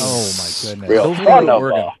real team. Oh, my goodness. Real fun,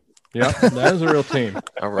 Oregon. Yep, that is a real team.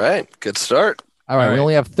 All right. Good start. All right. We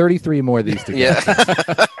only have 33 more of these to go. Yeah.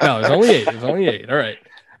 No, there's only 8. All right.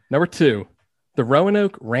 Number 2, the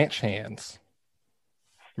Roanoke Ranch Hands.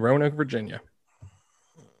 Roanoke, Virginia.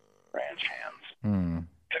 Ranch Hands.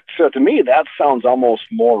 So to me, that sounds almost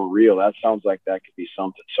more real. That sounds like that could be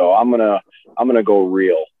something. So I'm gonna go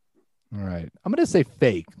real. All right. I'm gonna say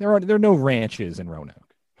fake. There are no ranches in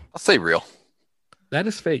Roanoke. I'll say real. That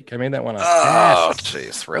is fake. I made that one up. Oh,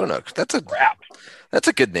 jeez, Roanoke. That's a crap. That's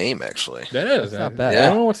a good name, actually. That is. Not bad. Yeah.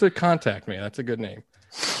 Anyone wants to contact me? That's a good name.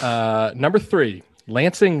 Number 3,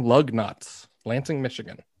 Lansing Lug Nuts, Lansing,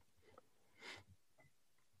 Michigan.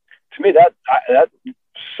 To me, that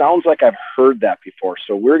sounds like I've heard that before.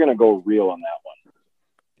 So we're gonna go real on that one.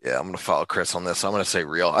 Yeah, I'm gonna follow Chris on this. I'm gonna say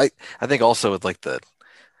real. I think also with like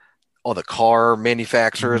all the car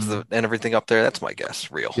manufacturers and everything up there. That's my guess.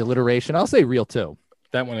 Real. The alliteration. I'll say real too.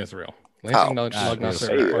 That one is real. Lansing Lug Nuts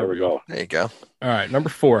are there we go. There you go. All right. Number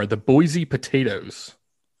 4, the Boise Potatoes.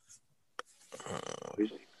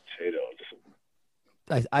 Boise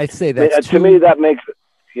Potatoes. I'd say that's to me that makes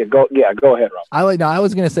it. Go ahead, Rob. I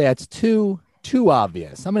was going to say that's too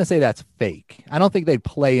obvious. I'm going to say that's fake. I don't think they'd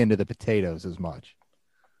play into the potatoes as much.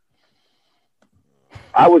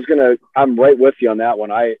 I'm right with you on that one.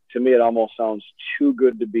 To me, it almost sounds too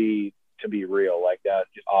good to be real, like that.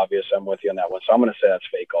 Obvious. I'm with you on that one. So I'm going to say that's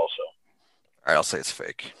fake also. All right, I'll say it's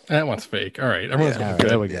fake. That one's fake. All right. Everyone's All right,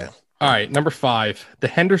 good. there we go. All right. Number 5, the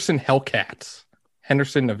Henderson Hellcats,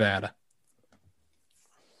 Henderson, Nevada.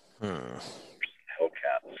 Hellcats.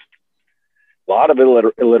 A lot of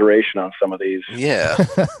alliteration on some of these. Yeah.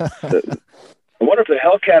 I wonder if the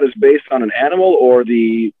Hellcat is based on an animal or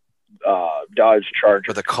the Dodge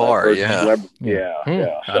Charger. Or the car, yeah. Yeah.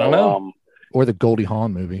 I don't know. Or the Goldie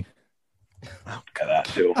Hawn movie. That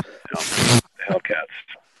too. The Hellcats.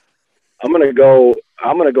 I'm gonna go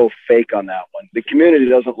fake on that one. The community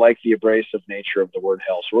doesn't like the abrasive nature of the word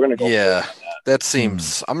hell, so we're gonna go. Yeah, fake on that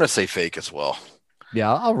seems. I'm gonna say fake as well.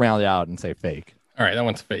 Yeah, I'll round it out and say fake. All right, that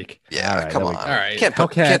one's fake. Yeah, all right, come on. All right,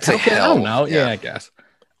 can't say hell. I don't know. Yeah, I guess.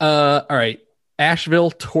 All right,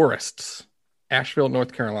 Asheville Tourists, Asheville,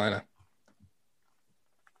 North Carolina.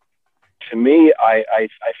 To me, I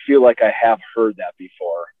feel like I have heard that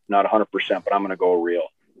before. Not 100%, but I'm gonna go real.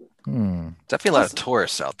 Definitely a lot of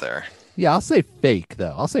tourists out there. Yeah, I'll say fake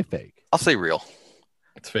though. I'll say fake. I'll say real.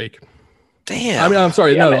 It's fake. Damn. I mean, I'm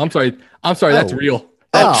sorry. I'm sorry. That's real.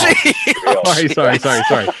 Oh. Sorry. You I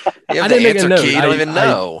have didn't the make a answer note. key. You don't even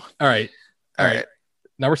know. All right.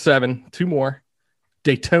 Number 7, 2 more.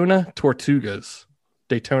 Daytona Tortugas,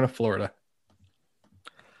 Daytona, Florida.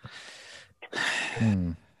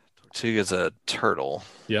 Tortuga's a turtle.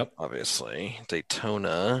 Yep. Obviously.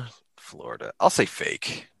 Daytona, Florida. I'll say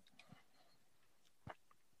fake.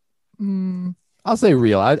 I'll say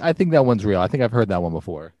real. I think that one's real. I think I've heard that one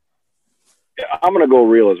before. Yeah, I'm gonna go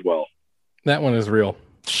real as well. That one is real.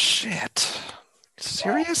 Shit.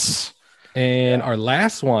 Serious? And our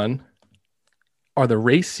last one are the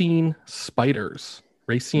Racine Spiders,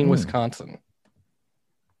 Racine, Wisconsin.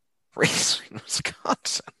 Racine,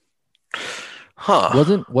 Wisconsin.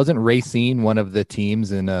 Wasn't Racine one of the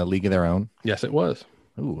teams in a league of their own? Yes, it was.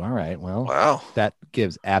 Ooh, all right. Well, wow, that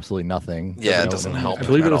gives absolutely nothing. Yeah, it doesn't help. I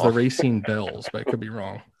believe it was the Racine Bills, but I could be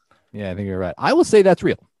wrong. Yeah, I think you're right. I will say that's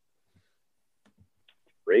real.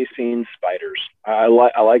 Racine Spiders. I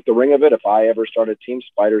like the ring of it. If I ever start a team,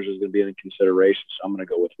 Spiders is going to be in consideration, so I'm going to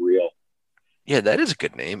go with real. Yeah, that is a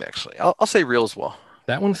good name, actually. I'll say real as well.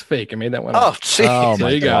 That one's fake. I made that one up. Oh, geez. Oh,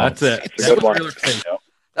 there you go. That's it.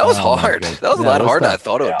 That was hard. That was a lot harder than I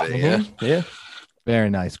thought it would be. Mm-hmm. Yeah. Very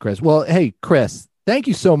nice, Chris. Well, hey, Chris, thank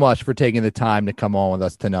you so much for taking the time to come on with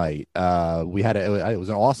us tonight. It was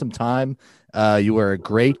an awesome time. You were a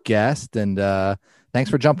great guest, and thanks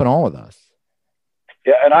for jumping on with us.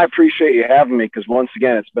 Yeah, and I appreciate you having me because, once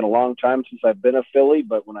again, it's been a long time since I've been a Philly,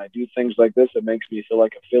 but when I do things like this, it makes me feel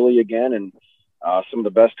like a Philly again, and some of the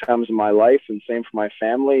best times of my life, and same for my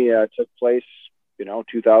family, took place,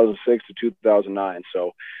 2006 to 2009.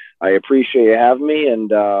 So I appreciate you having me, and,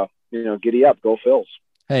 giddy up, go Phils.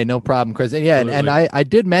 Hey, no problem, Chris. And yeah, and I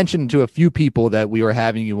did mention to a few people that we were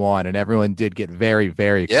having you on, and everyone did get very,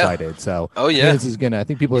 very excited. So, oh yeah, I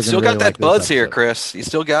think people are still got that buzz here, Chris. You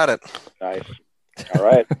still got it. Nice. All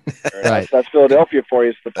right. Right. That's Philadelphia for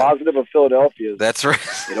you. It's the positive of Philadelphia. That's right.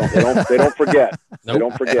 They don't forget. Nope. They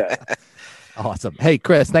don't forget. Awesome. Hey,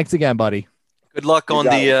 Chris, thanks again, buddy. Good luck on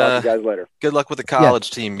the talk to you guys later. Good luck with the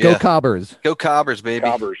college team. Go Cobbers. Go Cobbers, baby.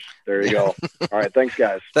 Cobbers. There you go. All right. Thanks,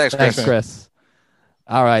 guys. Thanks, Chris.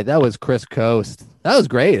 All right. That was Chris Coste. That was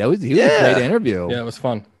great. He was a great interview. Yeah, it was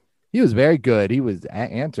fun. He was very good. He was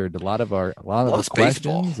answered a lot of our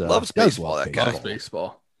questions. Loves baseball. That guy loves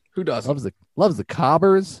baseball. Who doesn't? Loves the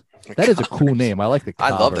Cobbers. That is a cool name. I like the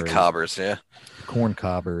Cobbers. I love the Cobbers, yeah. Corn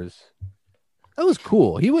Cobbers. That was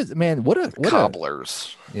cool. He was, man, what a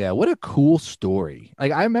Cobblers. What a cool story.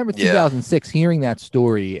 Like, I remember 2006 hearing that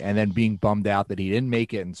story and then being bummed out that he didn't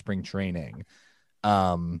make it in spring training.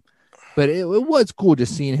 But it was cool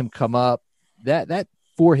just seeing him come up. That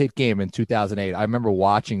 4-hit game in 2008, I remember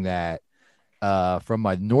watching that from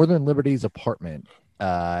my Northern Liberties apartment.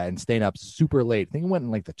 And staying up super late. I think it went in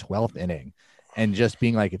like the 12th inning, and just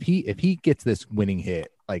being like, if he gets this winning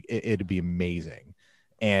hit, like it'd be amazing.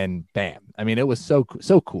 And bam! I mean, it was so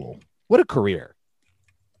cool. What a career!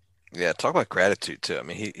 Yeah, talk about gratitude too. I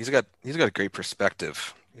mean, he's got a great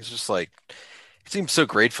perspective. He's just like, he seems so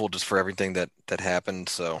grateful just for everything that happened.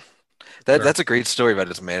 So that's a great story about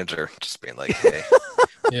his manager just being like, hey,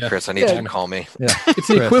 Chris, I need you to call me. Yeah. It's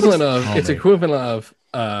the equivalent of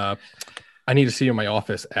I need to see you in my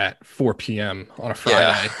office at 4 p.m. on a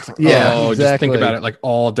Friday. Exactly. Just think about it like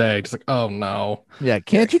all day. Just like, oh no. Yeah,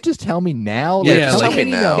 can't you just tell me now? Tell me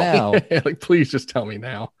now. Like, please just tell me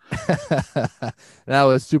now. That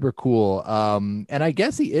was super cool. And I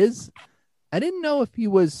guess he is. I didn't know if he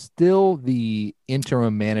was still the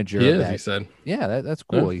interim manager. He said. Yeah, that's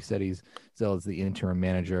cool. Yeah. He said he's still the interim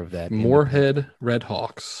manager of that. Moorhead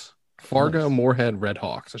Redhawks. Fargo Moorhead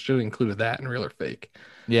Redhawks. I should have included that in real or fake.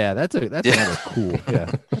 Yeah, that's another cool.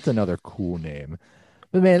 Yeah, that's another cool name.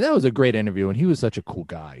 But man, that was a great interview, and he was such a cool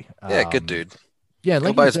guy. Yeah, good dude. Yeah,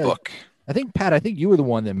 go buy his book. I think Pat, you were the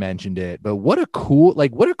one that mentioned it, but what a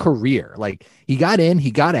career! Like, he got in,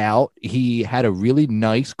 he got out, he had a really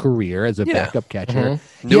nice career as a backup catcher.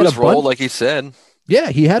 Mm-hmm. Knew his role, like he said.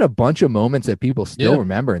 Yeah, he had a bunch of moments that people still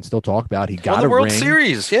remember and still talk about. He got a World ring.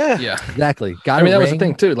 Series. Yeah, exactly. That was the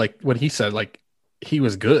thing too. Like what he said, like he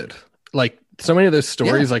was good. Like so many of those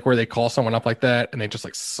stories, like where they call someone up like that and they just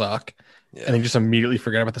like suck, and they just immediately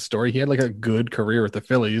forget about the story. He had like a good career with the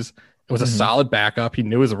Phillies. It was a solid backup. He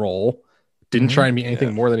knew his role. Didn't try and be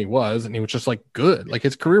anything more than he was, and he was just like good. Like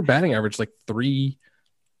his career batting average, like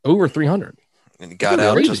over 300. And he got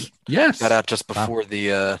out just before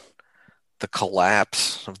the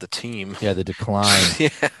collapse of the team. Yeah, the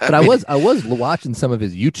decline. But I was watching some of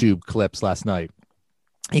his YouTube clips last night.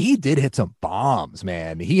 He did hit some bombs,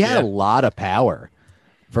 man. He had a lot of power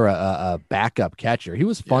for a backup catcher. He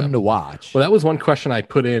was fun to watch. Well, that was one question I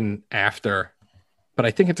put in after, but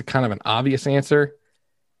I think it's a kind of an obvious answer.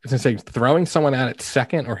 I was going to say throwing someone out at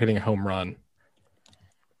second or hitting a home run.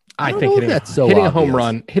 I think hitting a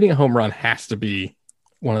home run has to be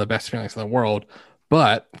one of the best feelings in the world.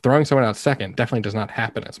 But throwing someone out second definitely does not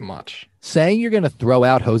happen as much. Saying you're going to throw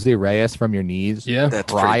out Jose Reyes from your knees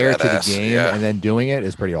prior to the game and then doing it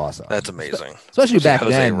is pretty awesome. That's amazing. Especially back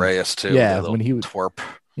Jose then. Reyes too. Yeah, when he would twerp.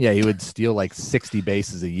 Yeah, he would steal like 60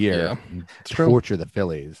 bases a year and torture the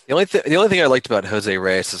Phillies. The only thing I liked about Jose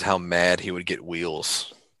Reyes is how mad he would get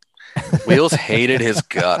Wheels. Wheels hated his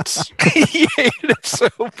guts. He hated it so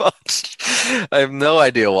much. I have no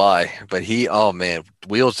idea why, but oh man,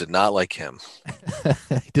 Wheels did not like him.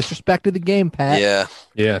 Disrespected the game, Pat. Yeah,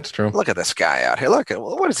 it's true. Look at this guy out here. Look at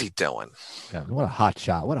what is he doing? God, what a hot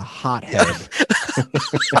shot! What a hot head!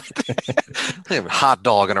 Hot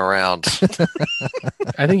dogging around.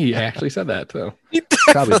 I think he actually said that too.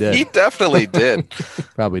 Probably did. He definitely did.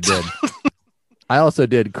 Probably did. I also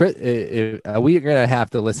did. Chris, we're gonna have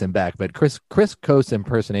to listen back, but Chris Coste's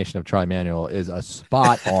impersonation of Charlie Manuel is a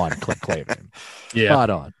spot on claim. Yeah, spot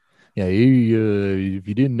on. Yeah, if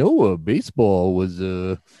you didn't know, baseball was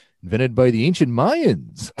invented by the ancient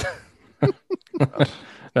Mayans. No,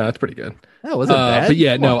 that's pretty good. That wasn't bad. But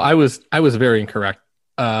yeah, no, I was very incorrect.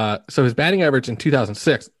 So his batting average in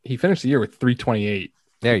 2006, he finished the year with 328.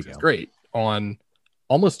 There you go. Great on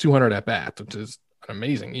almost 200 at bats, which is an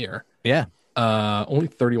amazing year. Yeah. Only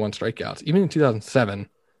 31 strikeouts. Even in 2007,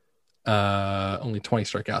 only 20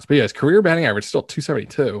 strikeouts. But yeah, his career batting average still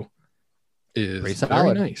 272 is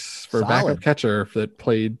very nice for a backup catcher that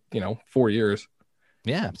played 4 years.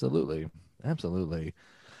 Yeah, absolutely.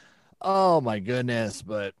 Oh my goodness,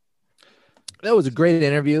 but that was a great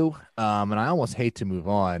interview. And I almost hate to move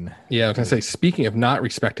on. Yeah, I was gonna say, speaking of not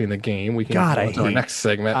respecting the game, we can go to our next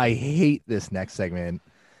segment. I hate this next segment.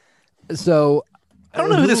 So I don't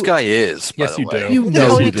know who this guy is. Yes, you do. You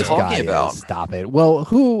know who this guy is. Stop it. Well,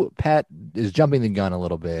 who Pat is jumping the gun a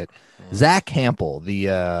little bit. Zach Hampel,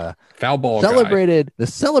 the foul ball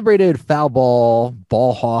celebrated foul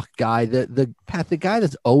ball hawk guy. The guy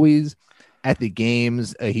that's always at the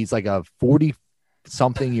games. He's like a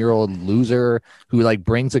 40-something-year-old loser who like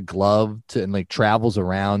brings a glove to and like travels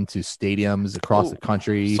around to stadiums across the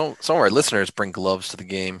country. Some of our listeners bring gloves to the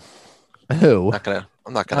game. Who?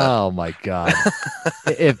 I'm not gonna. Oh my god!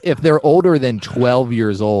 if they're older than 12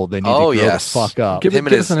 years old, they need to grow the fuck up. Him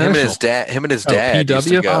and his dad. used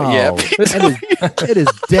to go. Yeah, it is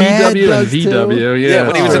dad. PW and VW. Yeah,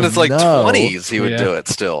 when he was in his 20s, he would do it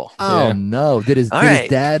still. Oh no! Did his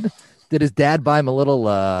dad buy him a little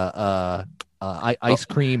ice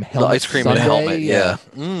cream helmet? The ice cream helmet. Yeah.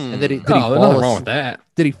 And did he nothing wrong with that.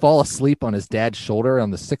 Did he fall asleep on his dad's shoulder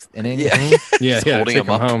on the 6th inning? Yeah. Yeah, holding him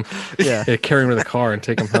up. Home. Yeah, carry him to the car and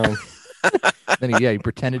take him home. Then he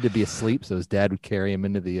pretended to be asleep so his dad would carry him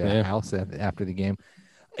into the house after the game.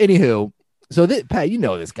 Anywho, so Pat, you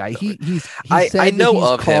know this guy. I know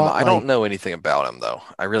of him. I don't know anything about him though.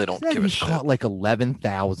 I really don't give a shit. He's caught like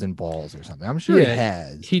 11,000 balls or something. I'm sure he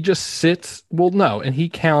has. He just sits. Well, no, and he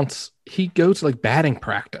counts. He goes to like batting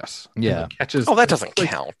practice. Yeah, catches. Oh, that doesn't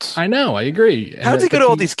count. I know. I agree. How does he go to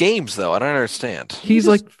all these games though? I don't understand. He's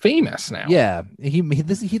like famous now. Yeah,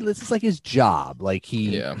 this is like his job. Like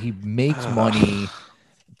he makes money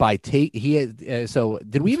by So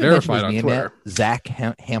did we even mention his name yet? Zach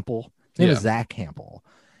Hampel. His name is Zach Hampel,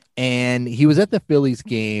 and he was at the Phillies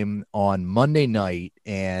game on Monday night,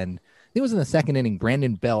 and I think it was in the 2nd inning.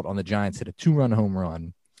 Brandon Belt on the Giants hit a 2-run home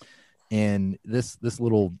run, and this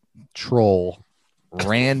little troll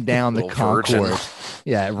ran down the concourse.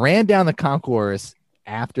 Yeah, ran down the concourse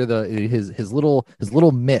after his little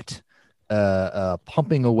mitt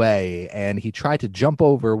pumping away, and he tried to jump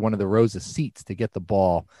over one of the rows of seats to get the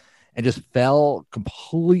ball, and just fell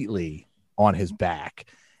completely on his back.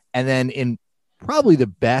 And then in probably the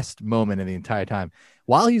best moment of the entire time,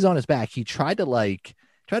 while he's on his back, he tried to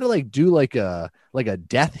do like a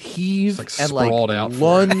death heave and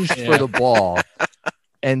lunge for the ball.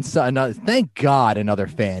 And so thank God another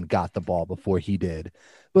fan got the ball before he did.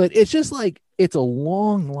 But it's just like it's a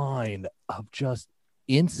long line of just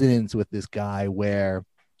incidents with this guy where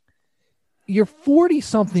you're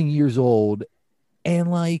 40-something years old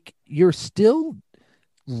and like you're still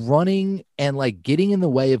running and like getting in the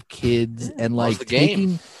way of kids and like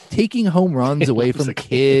taking home runs away from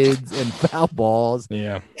kids and foul balls.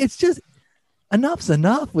 Yeah, it's just enough's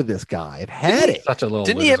enough with this guy. I've had it. Such a little.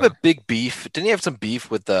 Didn't he have a big beef? Didn't he have some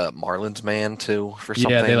beef with the Marlins man too for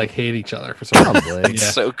something? Yeah, they like hate each other for some reason.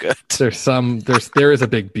 It's so good. There is a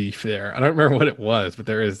big beef there. I don't remember what it was, but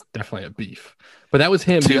there is definitely a beef. But that was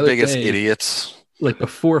him. Two biggest idiots. Like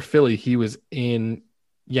before Philly, he was in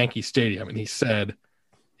Yankee Stadium, and he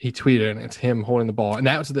tweeted, and it's him holding the ball, and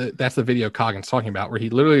that's the video Coggin's talking about, where he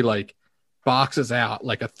literally like boxes out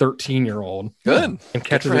like a 13-year-old, good, and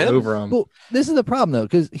catches it over him. Well, this is the problem though,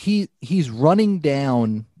 because he's running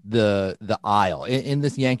down the aisle in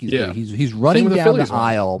this Yankees game. He's running down the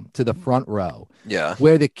aisle to the front row,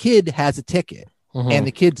 where the kid has a ticket, and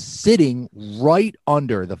the kid's sitting right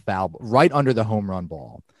under the home run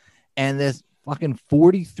ball, and this fucking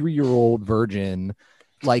 43-year-old virgin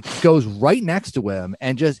like goes right next to him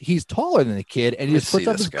and he's taller than the kid, and he just puts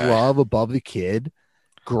up his glove above the kid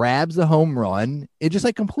grabs the home run. It just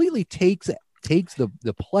like completely takes the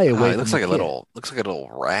play away. He looks like a little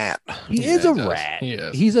rat. He is a rat. He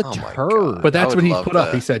is. He's a turd. But that's what he put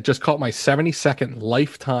up. He said, just caught my 72nd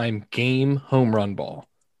lifetime game home run ball.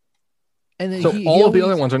 And so all of the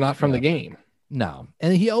other ones are not from the game. No.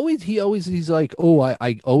 And he's like, oh,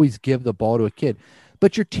 I always give the ball to a kid.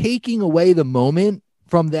 But you're taking away the moment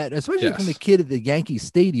from that, especially from the kid at the Yankee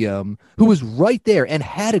Stadium who was right there and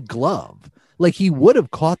had a glove. Like he would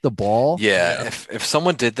have caught the ball. Yeah. If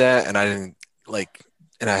someone did that and I didn't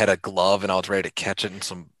and I had a glove and I was ready to catch it and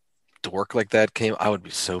some dork like that came, I would be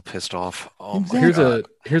so pissed off. Oh my God.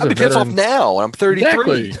 Here's I'd be pissed off now. I'm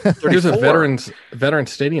 33. Exactly. Here's a veteran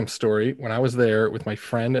stadium story. When I was there with my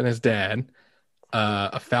friend and his dad,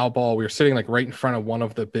 a foul ball. We were sitting like right in front of one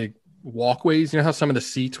of the big walkways. You know how some of the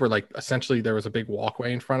seats were like essentially there was a big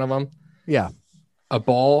walkway in front of them. Yeah. A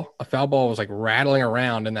foul ball was like rattling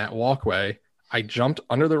around in that walkway. I jumped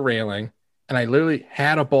under the railing and I literally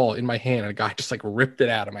had a ball in my hand and a guy just like ripped it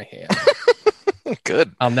out of my hand.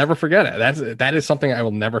 Good. I'll never forget it. That is something I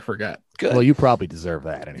will never forget. Good. Well, you probably deserve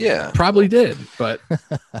that. Anyway. Yeah. Probably did. But,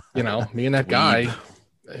 me and that guy,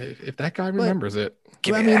 if that guy remembers it.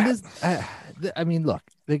 Look,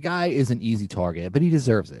 the guy is an easy target, but he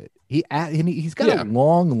deserves it. He's got a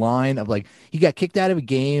long line of like, he got kicked out of a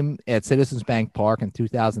game at Citizens Bank Park in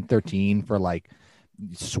 2013 for like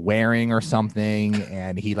swearing or something.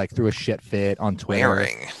 And he like threw a shit fit on Twitter.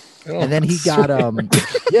 Swearing. And then he got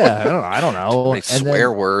I don't know. And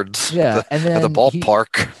swear words. Yeah, and then at the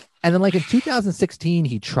ballpark. And then like in 2016,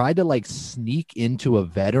 he tried to like sneak into a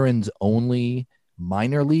veterans only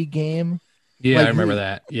minor league game. Yeah, like, I remember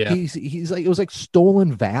that. Yeah, he's like, it was like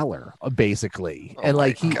stolen valor, basically, and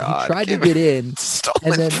like he tried to get in,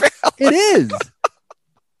 and then valor. It is.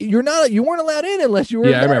 You weren't allowed in unless you were.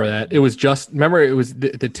 Yeah, I remember that. It was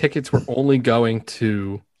the tickets were only going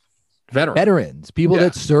to veterans, people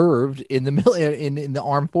that served in the in the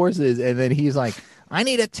armed forces, and then he's like, I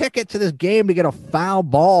need a ticket to this game to get a foul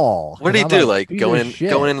ball. What did he do? Like going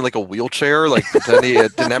in like a wheelchair, like pretend he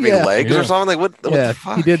didn't have any legs or something? Like what the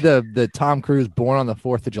fuck? He did the Tom Cruise Born on the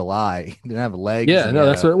 4th of July. He didn't have legs. Yeah, no,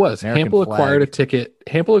 that's what it was. Hampel acquired a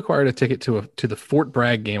ticket to the Fort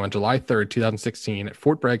Bragg game on July 3rd, 2016 at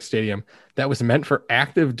Fort Bragg Stadium that was meant for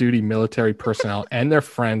active duty military personnel and their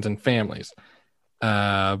friends and families.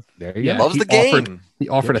 There you go. Loves the game. He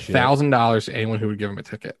offered $1,000 to anyone who would give him a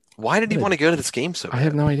ticket. Why did he want to go to this game so bad? I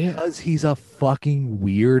have no idea. Because he's a fucking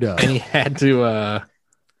weirdo. And he had to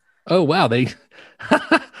oh wow, they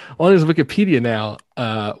on his Wikipedia now,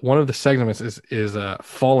 one of the segments is a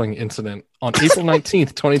falling incident. On April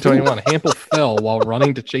 19th, 2021, Hampel fell while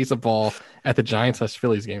running to chase a ball at the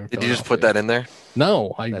Giants/Phillies game. Did you just put that in there?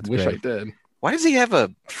 No, I wish I did. Why does he have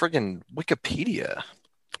a friggin' Wikipedia?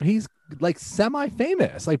 He's like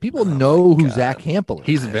semi-famous. Like people know who Zach Hampel is.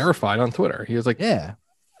 He's verified on Twitter. He has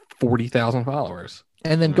 40,000 followers.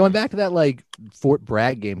 And then going back to that like Fort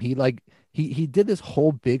Bragg game, he did this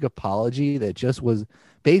whole big apology that just was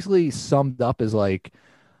basically summed up as like,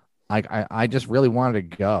 I just really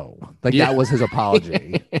wanted to go. Like that was his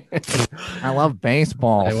apology. I love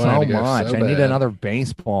baseball so much. I need another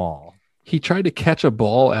baseball. He tried to catch a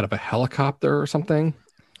ball out of a helicopter or something.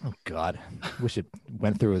 Oh God! Wish it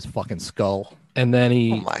went through his fucking skull. And then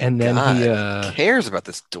he cares about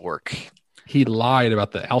this dork. He lied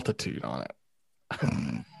about the altitude on it.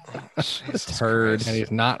 Turd, and he's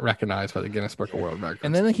not recognized by the Guinness Book of World Records.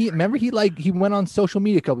 And then he went on social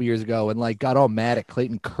media a couple years ago and like got all mad at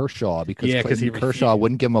Clayton Kershaw because Kershaw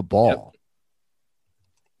wouldn't give him a ball. Yep.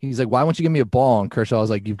 He's like, why won't you give me a ball? And Kershaw was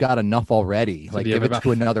like, you've got enough already. So like, give it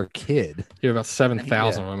to another kid. You have about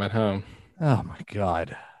 7,000 of them at home. Oh my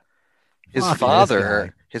God. His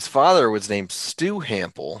father was named Stu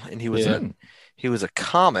Hampel, and he was a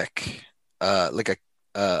comic, like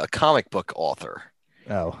a comic book author.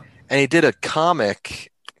 Oh, and he did a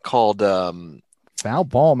comic called Foul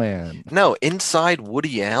Ball Man. No, Inside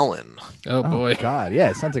Woody Allen. Oh boy, God, yeah,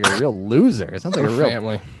 it sounds like a real loser. It sounds like a real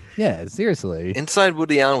family. Yeah, seriously. Inside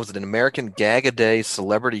Woody Allen was an American gag-a-day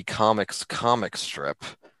celebrity comics comic strip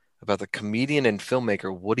about the comedian and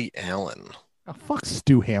filmmaker Woody Allen. Oh, fuck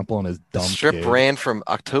Stu Hampel and his dumb strip ran from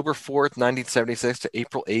October 4th, 1976 to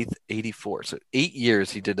April 8th, 84. So 8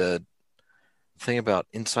 years he did a thing about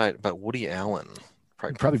Woody Allen.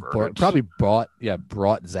 Probably brought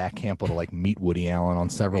Zach Hampel to like meet Woody Allen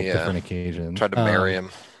on several different occasions. Tried to marry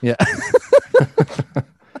him. Yeah.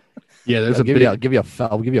 Yeah, I'll give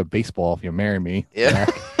you a baseball if you marry me. Yeah.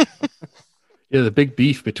 Yeah, the big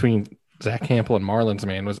beef between Zach Hampel and Marlins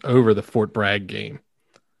Man was over the Fort Bragg game.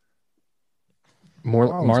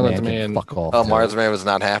 Marlins Man. Marlins Man was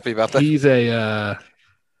not happy about that. He's a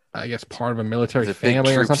I guess, part of a military The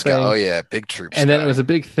family or something. Oh yeah, big troops. And then it was a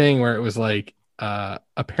big thing where it was like,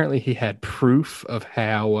 apparently he had proof of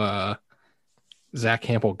how Zach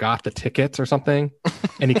Campbell got the tickets or something,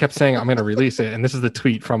 and he kept saying, "I'm going to release it." And this is the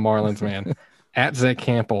tweet from Marlins man at Zach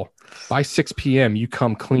Campbell: "By 6 p.m., you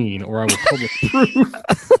come clean, or I will publish proof.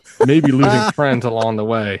 Maybe losing friends along the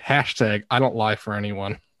way. Hashtag I don't lie for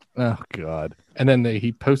anyone." Oh God! And then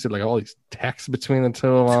he posted like all these texts between the two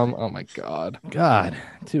of them. Oh my God!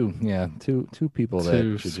 Two people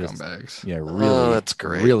that should scumbags. Just, really, that's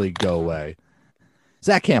great. Really go away.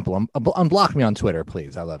 Zach Campbell, unblock me on Twitter,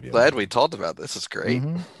 please. I love you. Glad we talked about this. It's great.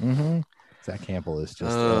 Zach Campbell is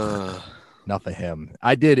just enough of him.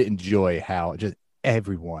 I did enjoy how just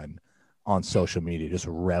everyone on social media just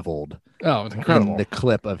reveled. Oh, it's incredible. In the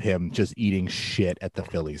clip of him just eating shit at the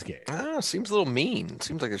Phillies game. Seems a little mean.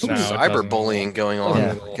 Seems like there's some cyberbullying going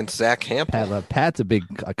on against Zach Campbell. Pat's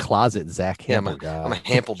a closet Zach Campbell guy. I'm a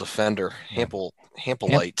Hampel defender.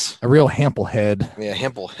 Hampelite. A real Hampel head. Yeah,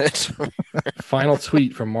 Hampel head. Final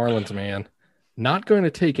tweet from Marlins man. Not going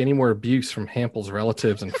to take any more abuse from Hampel's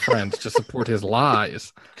relatives and friends to support his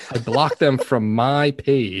lies. I blocked them from my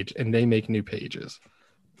page and they make new pages.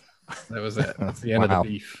 That was it. That's the end of the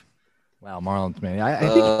beef. Wow, Marlins man.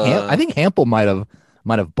 I think Hampel might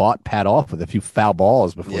have bought Pat off with a few foul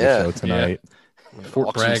balls before the show tonight. Yeah.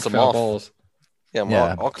 Fort Bragg foul balls.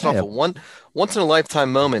 Yeah, auction off a once in a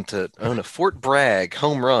lifetime moment to own a Fort Bragg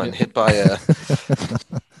home run hit by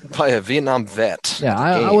a Vietnam vet. Yeah,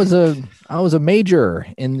 I was a major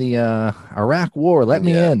in the Iraq War. Let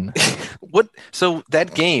me in. What? So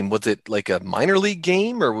that game, was it like a minor league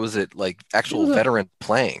game or was it like actual veteran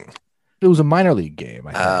playing? It was a minor league game.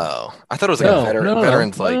 I think. Oh, I thought it was like a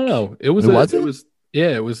veterans like. No. It was the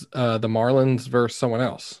Marlins versus someone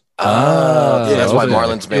else. That's why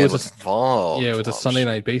Marlins man was involved. Yeah, it was a Sunday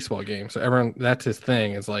night baseball game. So everyone, that's his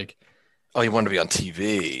thing. Is like, he wanted to be on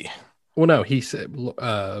TV. Well, no, he said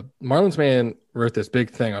Marlins man wrote this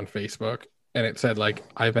big thing on Facebook, and it said like,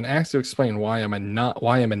 I've been asked to explain why I am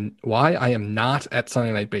not at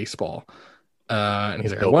Sunday night baseball. And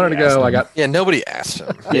he's like, I wanted to go. Nobody asked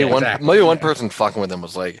him. Maybe one person fucking with him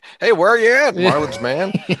was like, "Hey, where are you at, Marlins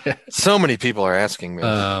man?" So many people are asking me.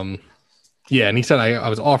 Yeah, and he said I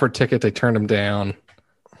was offered tickets. They turned him down.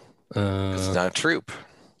 It's not a troop.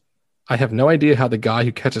 I have no idea how the guy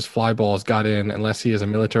who catches fly balls got in unless he is a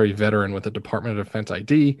military veteran with a Department of Defense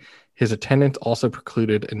ID. His attendance also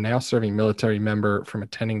precluded a now serving military member from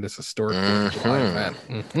attending this historic July event.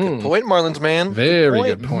 Good point, Marlins man. Very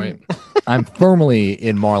good point. I'm firmly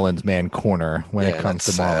in Marlins man corner when it comes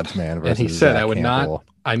to Marlins man versus And he said, Zach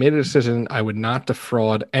I made a decision I would not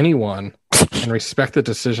defraud anyone and respect the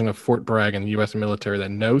decision of Fort Bragg and the U.S. military that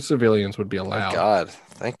no civilians would be allowed.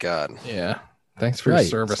 Thank God. Yeah. Thanks for your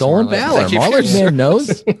service. Stolen valor. Marlins man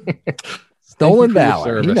knows. Stolen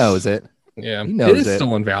valor. He knows it. Yeah, he knows it is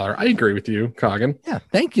stolen valor. I agree with you, Coggin. Yeah,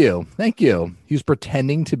 thank you. He was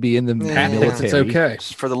pretending to be in the military. It's okay.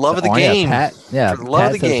 Just for the love of the game. Pat, for the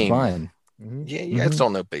love of the game. Fine. Yeah, you guys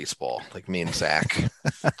don't know baseball like me and Zach.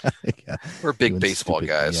 We're big baseball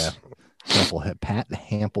guys. Yeah. Pat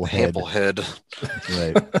Hampel head.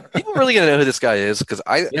 Right. People really gonna know who this guy is because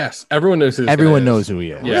yes, everyone knows who. Everyone knows who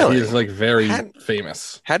he is. Yeah, really? He's like very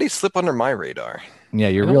famous. How'd he slip under my radar? Yeah,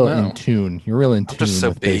 you're real in tune. You're real in tune. I'm just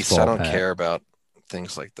so based. I don't Pat. care about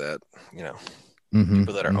things like that. You know,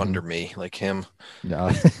 people that are under me, like him. No.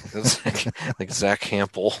 like Zach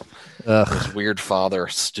Hampel. His weird father,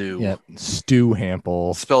 Stu. Yeah, Stu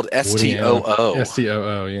Hampel. Spelled S-T-O-O.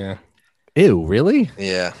 S-T-O-O, yeah. Ew, really?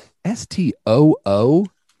 Yeah. S-T-O-O?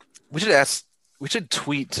 We should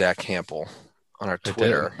tweet Zach Hampel on our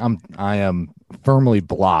Twitter. I am firmly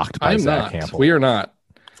blocked by Zach Hampel. We are not.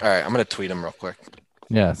 All right, I'm going to tweet him real quick.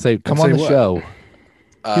 Yeah, come on the show.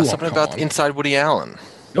 Something about Inside Woody Allen.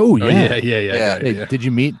 Oh, yeah. Yeah. Hey, did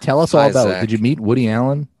you tell us all about it. Did you meet Woody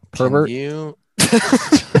Allen? Pervert?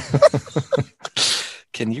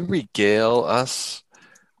 Can you regale us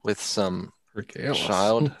with some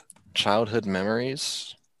childhood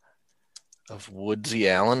memories of Woodsy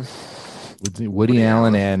Allen? Woody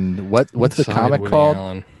Allen and what's the comic called?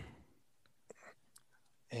 Allen.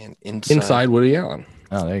 And Inside Woody Allen.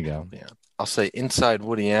 Oh, there you go. Yeah, I'll say Inside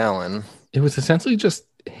Woody Allen. It was essentially just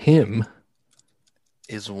him.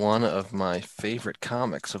 Is one of my favorite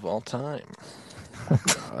comics of all time. Oh,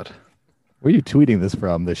 God. Where are you tweeting this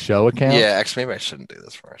from? The show account? Yeah, actually, maybe I shouldn't do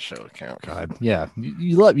this from our show account. God, yeah,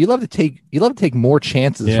 you love to take more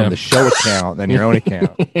chances from the show account than your own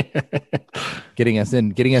account. getting us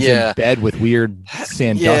in bed with weird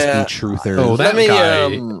Sandusky truthers. Oh, that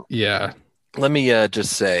guy. Yeah. Let me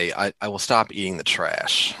just say, I will stop eating the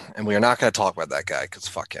trash, and we are not going to talk about that guy because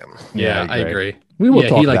fuck him. Yeah, I agree. We will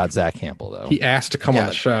talk about Zach Campbell though. He asked to come on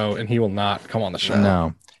the show, and he will not come on the show.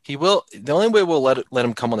 No. He will. The only way we'll let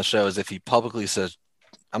him come on the show is if he publicly says,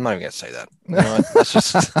 "I'm not even gonna say that." You know what?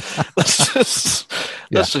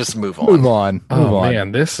 Let's just move on. Move on.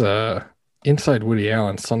 Man, this Inside Woody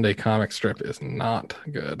Allen Sunday comic strip is not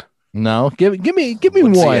good. No, give me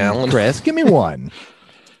one, Chris. Give me one.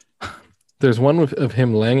 There's one of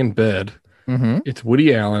him laying in bed. Mm-hmm. It's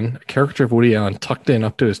Woody Allen, a caricature of Woody Allen tucked in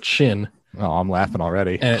up to his chin. Oh, I'm laughing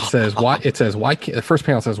already. And it says, "Why?" It says, "Why can't?" The first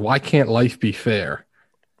panel says, "Why can't life be fair?"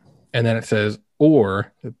 And then it says,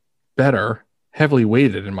 "Or better, heavily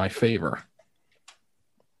weighted in my favor."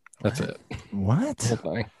 That's it. What?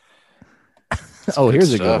 Okay.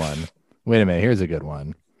 Here's a good one. Wait a minute. Here's a good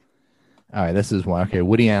one. All right, this is one. Okay,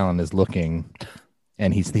 Woody Allen is looking,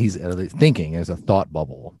 and he's thinking. There's a thought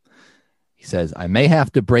bubble. He says, "I may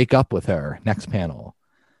have to break up with her." Next panel.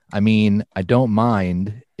 I mean, I don't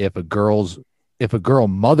mind if a girl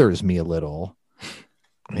mothers me a little.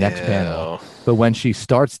 Next panel. But when she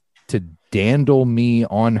starts to dandle me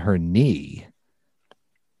on her knee,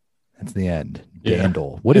 that's the end.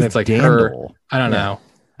 Dandle. What is like dandle? I don't know.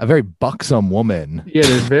 A very buxom woman. Yeah,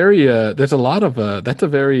 there's a lot of that's a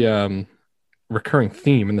very recurring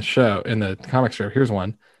theme in the show, in the comic strip. Here's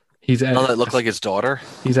one. He's at that look like his daughter.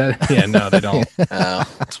 He's at no, they don't.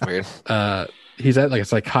 Oh, that's weird. He's at like a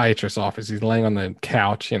psychiatrist's office. He's laying on the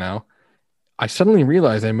couch, I suddenly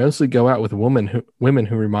realized I mostly go out with women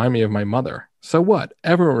who remind me of my mother. So what?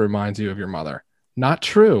 Everyone reminds you of your mother. Not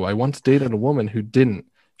true. I once dated a woman who didn't.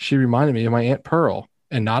 She reminded me of my Aunt Pearl.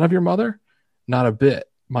 And not of your mother? Not a bit.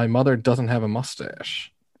 My mother doesn't have a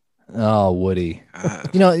mustache. Oh, Woody.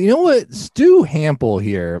 You know what? Stu Hampel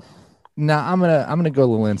here. Now I'm gonna go a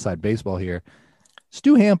little inside baseball here.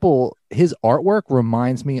 Stu Hampel, his artwork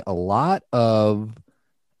reminds me a lot of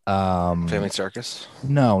Family Circus.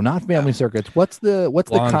 No, not Family Circus. What's the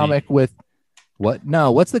comic with what?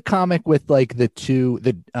 No, what's the comic with like the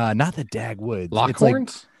not the Dagwoods. Lockhorns? It's like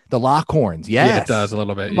the Lockhorns. Yes. Yeah, it does a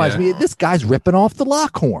little bit. Reminds me, this guy's ripping off the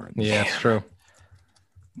Lockhorns. Yeah, it's true.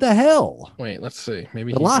 The hell? Wait, let's see.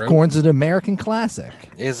 Maybe the Lockhorns is an American classic.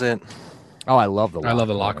 Is it? Oh, I love the Lockhorns. I love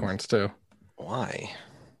the Lockhorns too. Why?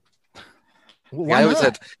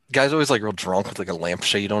 Well, guy's always like real drunk with like a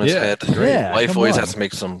lampshade on his head. Yeah, wife always has to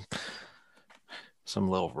make some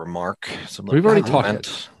little remark. We've already talked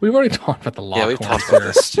about the Lockhorns. Yeah, we've talked about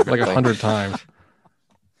this like 100 times.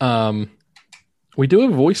 We do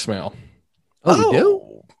have voicemail. Oh, we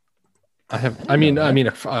do. I mean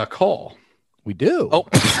a call. We do. Oh,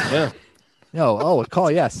 yeah. A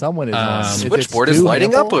call. Yeah, someone is on. Switchboard is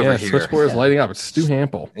lighting up over here. Switchboard is lighting up. It's Stu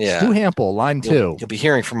Hampel. Yeah. Stu Hampel, line 2. You'll be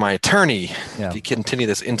hearing from my attorney if you continue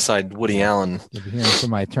this inside Woody Allen. You'll be hearing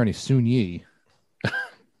from my attorney, Soon Yi.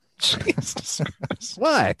 Jesus Christ.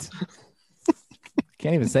 What?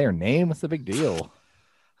 Can't even say her name. What's the big deal?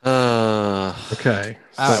 Okay.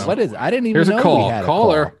 So what is? I didn't even here's know a call. we had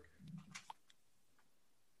Caller. a call.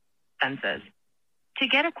 Says, to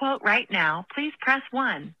get a quote right now, please press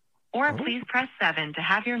 1, or please press 7 to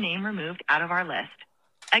have your name removed out of our list.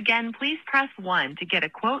 Again, please press 1 to get a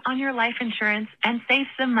quote on your life insurance and save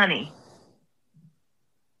some money.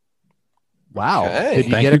 Wow. Okay. Did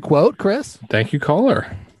you get a quote, Chris? Thank you,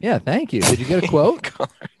 caller. Yeah, thank you. Did you get a quote?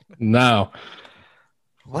 No.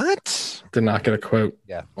 What? Did not get a quote.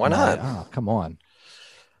 Yeah. Why not? Oh, come on.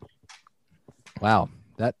 Wow.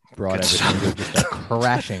 That brought everything to just a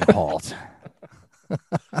crashing halt. All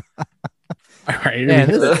right. Man,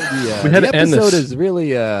 we had to end this. Is really.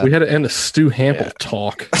 We had to end the Stu Hampel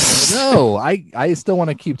talk. No, I still want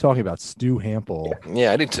to keep talking about Stu Hampel.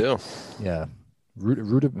 Yeah, I do too. Yeah.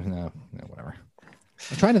 No, whatever.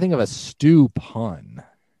 I'm trying to think of a stew pun.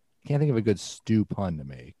 Can't think of a good stew pun to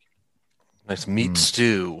make. Nice meat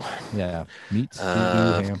stew. Yeah, meat stew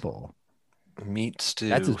Hampel. Meat stew.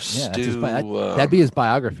 That'd be his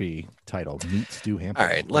biography title. Meat Stew Hampel. All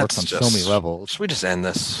right, let's on just. So many levels. Should we just end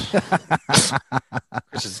this?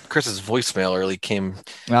 Chris's voicemail early came.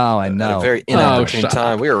 Oh, I know. At a very inopportune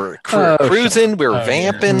time. We were cruising. We were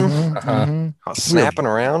vamping. Snapping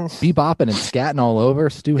around. Bebopping and scatting all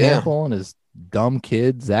over. Stu Hampel and his dumb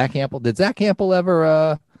kid, Zach Hampel. Did Zach Hampel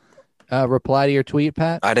ever reply to your tweet,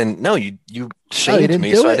 Pat? I didn't know. You shamed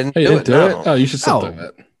me, so I didn't do it. Oh, you should still do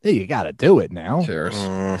it. Hey, you got to do it now. Cheers.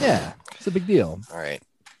 Yeah, it's a big deal. All right.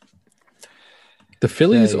 The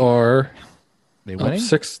Phillies are winning?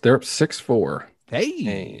 They're up 6-4.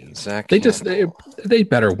 Hey, Zach. They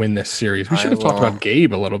better win this series. We should have talked about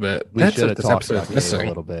Gabe a little bit. We That's should what have this talked episode about is missing a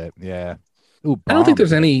little bit. Yeah. Ooh, I don't think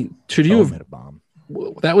there's any. Should you have hit a bomb?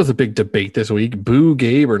 that was a big debate this week. Boo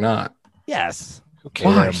Gabe or not? Yes. Who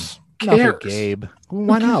cares? Not for Gabe.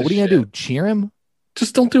 Why not? What are you going to do? Cheer him?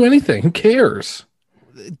 Just don't do anything. Who cares?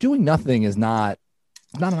 Doing nothing is not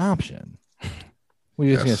an option.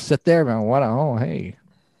 We're just going to sit there and what? Oh, hey.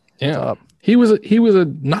 Yeah. What's up? He was a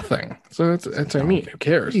nothing. So that's what I mean. Who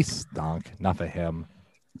cares? He stunk. Not for him.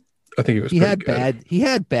 I think he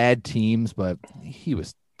had bad teams, but he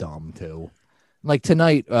was dumb too. Like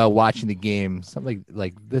tonight, watching the game, something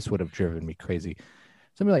like this would have driven me crazy.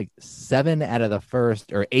 Something like 8 out of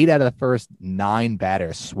the first 9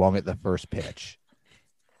 batters swung at the first pitch.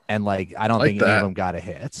 And I don't think any of them got a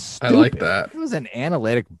hit. It's stupid. I like that. It was an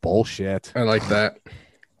analytic bullshit. I like that.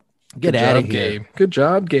 Get out of here, Gabe. Good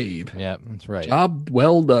job, Gabe. Yeah, that's right. Job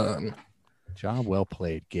well done. Job well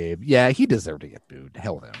played, Gabe. Yeah, he deserved to get booed.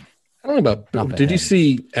 Hell with him. I don't know about booed. Did you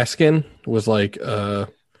see Eskin was like,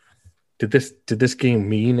 did this game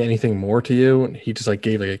mean anything more to you? And he just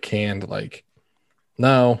gave a canned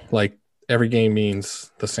no, every game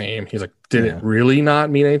means the same. He's like, did it really not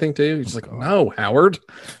mean anything to you? He's like, no, Howard.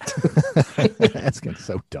 Eskin's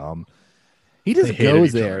so dumb. He just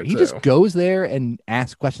goes there. He just goes there and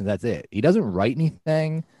asks questions. That's it. He doesn't write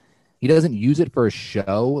anything. He doesn't use it for a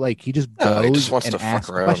show. He just goes and asks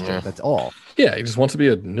questions. Yeah. That's all. Yeah, he just wants to be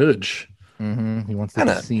a nudge. Mm-hmm. He wants to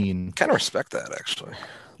be seen. Kind of respect that, actually.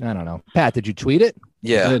 I don't know. Pat, did you tweet it?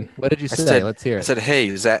 Yeah. What did you say? Let's hear it. I said,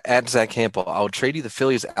 hey, at Zach Campbell, I'll trade you the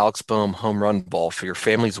Phillies Alex Boehm home run ball for your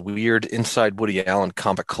family's weird Inside Woody Allen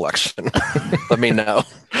comic collection. Let me know.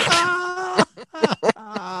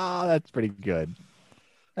 That's pretty good.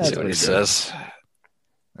 That's what he says.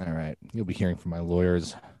 All right. You'll be hearing from my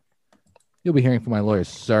lawyers.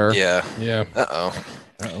 Sir. Yeah. Yeah.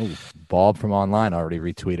 Uh-oh. Bob from online already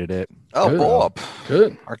retweeted it. Oh, good. Bob.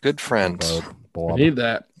 Good. Our good friend. Bob. I need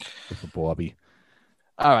that. Bobby.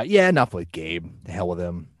 All right. Yeah, enough with Gabe. The hell with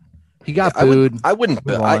him. He got booed. I wouldn't.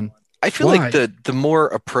 I feel like the more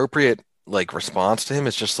appropriate response to him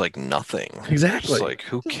is just nothing. Exactly. Just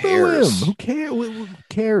who cares? Who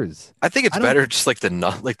cares? I think it's better just the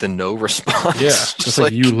no response. Yeah. Just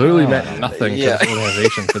you literally meant nothing to this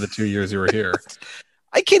organization for the 2 years you were here.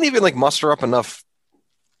 I can't even muster up enough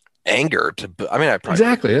anger to. I mean, I probably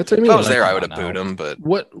exactly. That's what I mean. If I was there, I would have booed him. But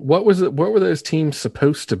what was it? What were those teams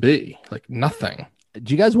supposed to be? Nothing.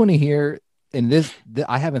 Do you guys want to hear? In this,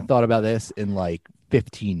 I haven't thought about this in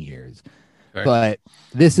 15 years. Right. But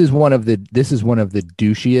this is one of the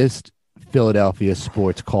douchiest Philadelphia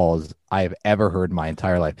sports calls I have ever heard in my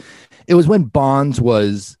entire life. It was when Bonds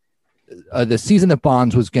was the season that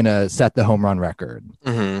Bonds was going to set the home run record,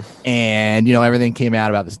 and everything came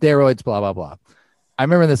out about the steroids, blah blah blah. I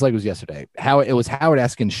remember this like it was yesterday. It was Howard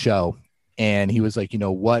Eskin's show, and he was like,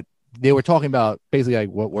 what they were talking about, basically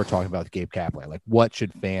what we're talking about with Gabe Kapler, what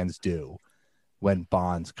should fans do when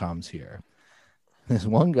Bonds comes here? This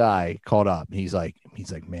one guy called up. He's like,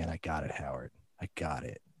 man, I got it, Howard. I got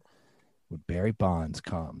it. When Barry Bonds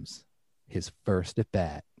comes, his first at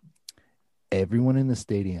bat, everyone in the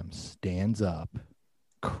stadium stands up,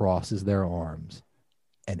 crosses their arms,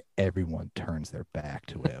 and everyone turns their back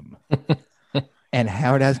to him. And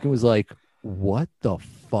Howard Eskin was like, what the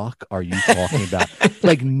fuck are you talking about?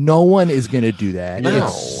 No one is going to do that. No.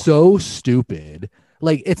 It's so stupid.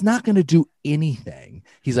 It's not going to do anything.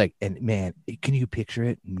 He's like, and man, can you picture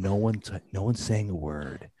it? No one's saying a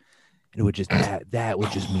word. And it would just, that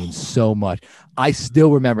would just mean so much. I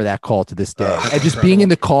still remember that call to this day. And just being in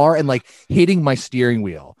the car and hitting my steering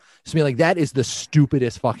wheel. Just being that is the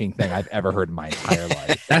stupidest fucking thing I've ever heard in my entire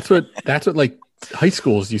life. That's what high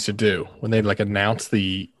schools used to do when they'd announce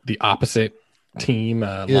the opposite team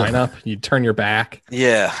lineup. You'd turn your back.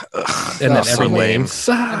 Yeah. And then every name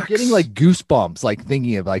sucks. I'm getting goosebumps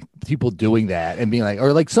thinking of people doing that and being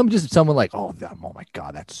or someone oh my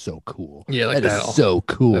god, that's so cool. Yeah, that is so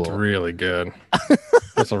cool. That's really good.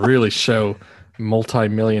 That's a really show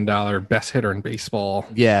multi-million-dollar best hitter in baseball.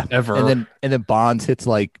 Yeah, ever. And then Bonds hits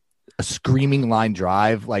a screaming line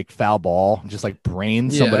drive, foul ball, just brain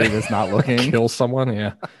somebody that's not looking, kill someone.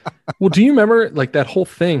 Yeah. Well, do you remember that whole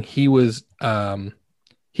thing? He was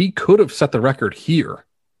he could have set the record here.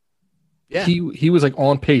 Yeah, he was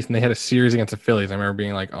on pace, and they had a series against the Phillies. I remember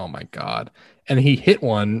being oh my god, and he hit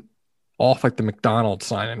one off the McDonald's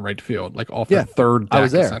sign in right field, off the third deck. I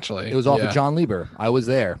was there. Essentially, it was off of John Lieber. I was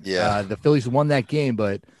there. Yeah, the Phillies won that game,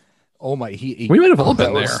 but. Oh my! We might have all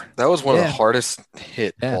been there. That was one of the hardest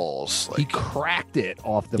hit balls. He cracked it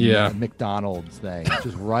off the McDonald's thing,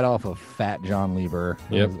 just right off of Fat John Lieber.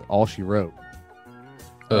 Yep. All she wrote.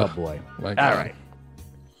 Oh boy! All right.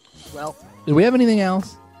 Well, do we have anything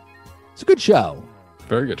else? It's a good show.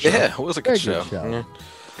 Very good show. Yeah, it was a good show. Yeah.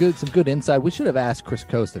 some good insight. We should have asked Chris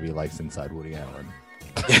Coste if he likes Inside Woody Allen.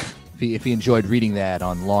 if he enjoyed reading that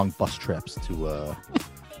on long bus trips to.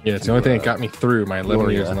 Yeah, it's the only thing that got me through my 11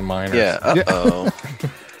 years in the minors. Yeah.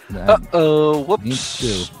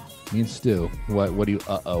 Whoops. Me and Stu. What are you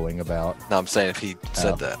ohing about? No, I'm saying if he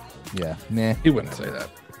said that. Yeah. Nah. He wouldn't say that.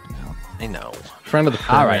 No. I know. Friend of the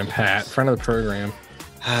program, right. Pat. Friend of the program.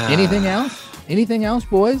 Anything else? Anything else,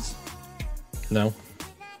 boys? No.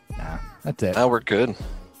 Nah, that's it. No, we're good.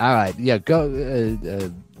 All right. Yeah, go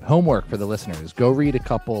homework for the listeners. Go read a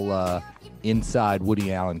couple Inside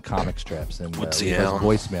Woody Allen comic strips and leave us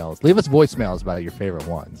voicemails. Leave us voicemails about your favorite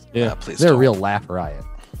ones. Yeah, please. They're a real laugh riot.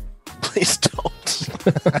 Please don't.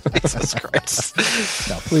 Jesus Christ.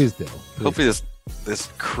 No, please do. Hopefully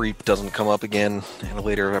this creep doesn't come up again in a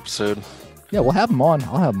later episode. Yeah, we'll have him on.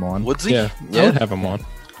 I'll have him on. Woodsy? Yeah, I would have him on.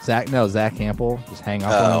 Zach Campbell. Just hang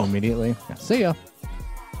up on him immediately. Yeah, see ya.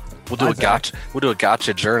 We'll do a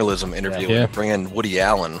gotcha journalism interview. Yeah. We'll bring in Woody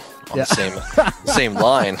Allen on the same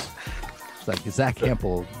line. It's like Zach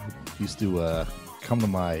Campbell used to come to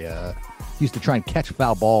my used to try and catch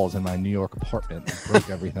foul balls in my New York apartment and break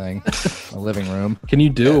everything in the living room. Can you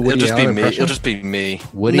do a Woody Allen impression? It'll just be me.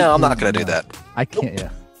 Woody? No, I'm not going to do that. I can't. Yeah,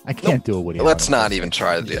 I can't do a Woody. Let's Allen not even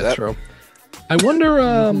try to do that. True. I wonder.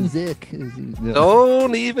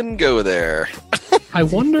 Don't even go there. I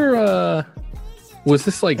wonder. Was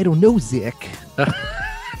this like? I don't know, Zick.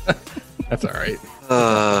 That's all right.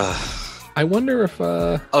 I wonder if.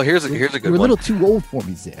 Here's a good one. You're a little too old for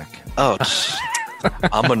me, Zick. Oh,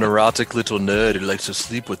 I'm a neurotic little nerd who likes to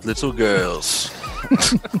sleep with little girls.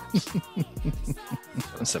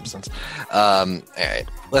 Simpsons. All right,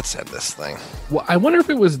 let's end this thing. Well, I wonder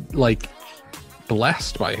if it was like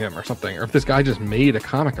blessed by him or something, or if this guy just made a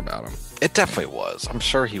comic about him. It definitely was. I'm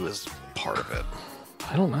sure he was part of it.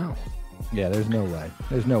 I don't know. Yeah, there's no way.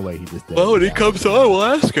 There's no way he just did. Well, when he comes on, we'll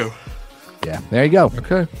ask him. Yeah, there you go.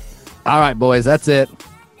 Okay. All right, boys, that's it.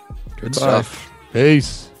 Good stuff.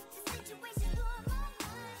 Peace.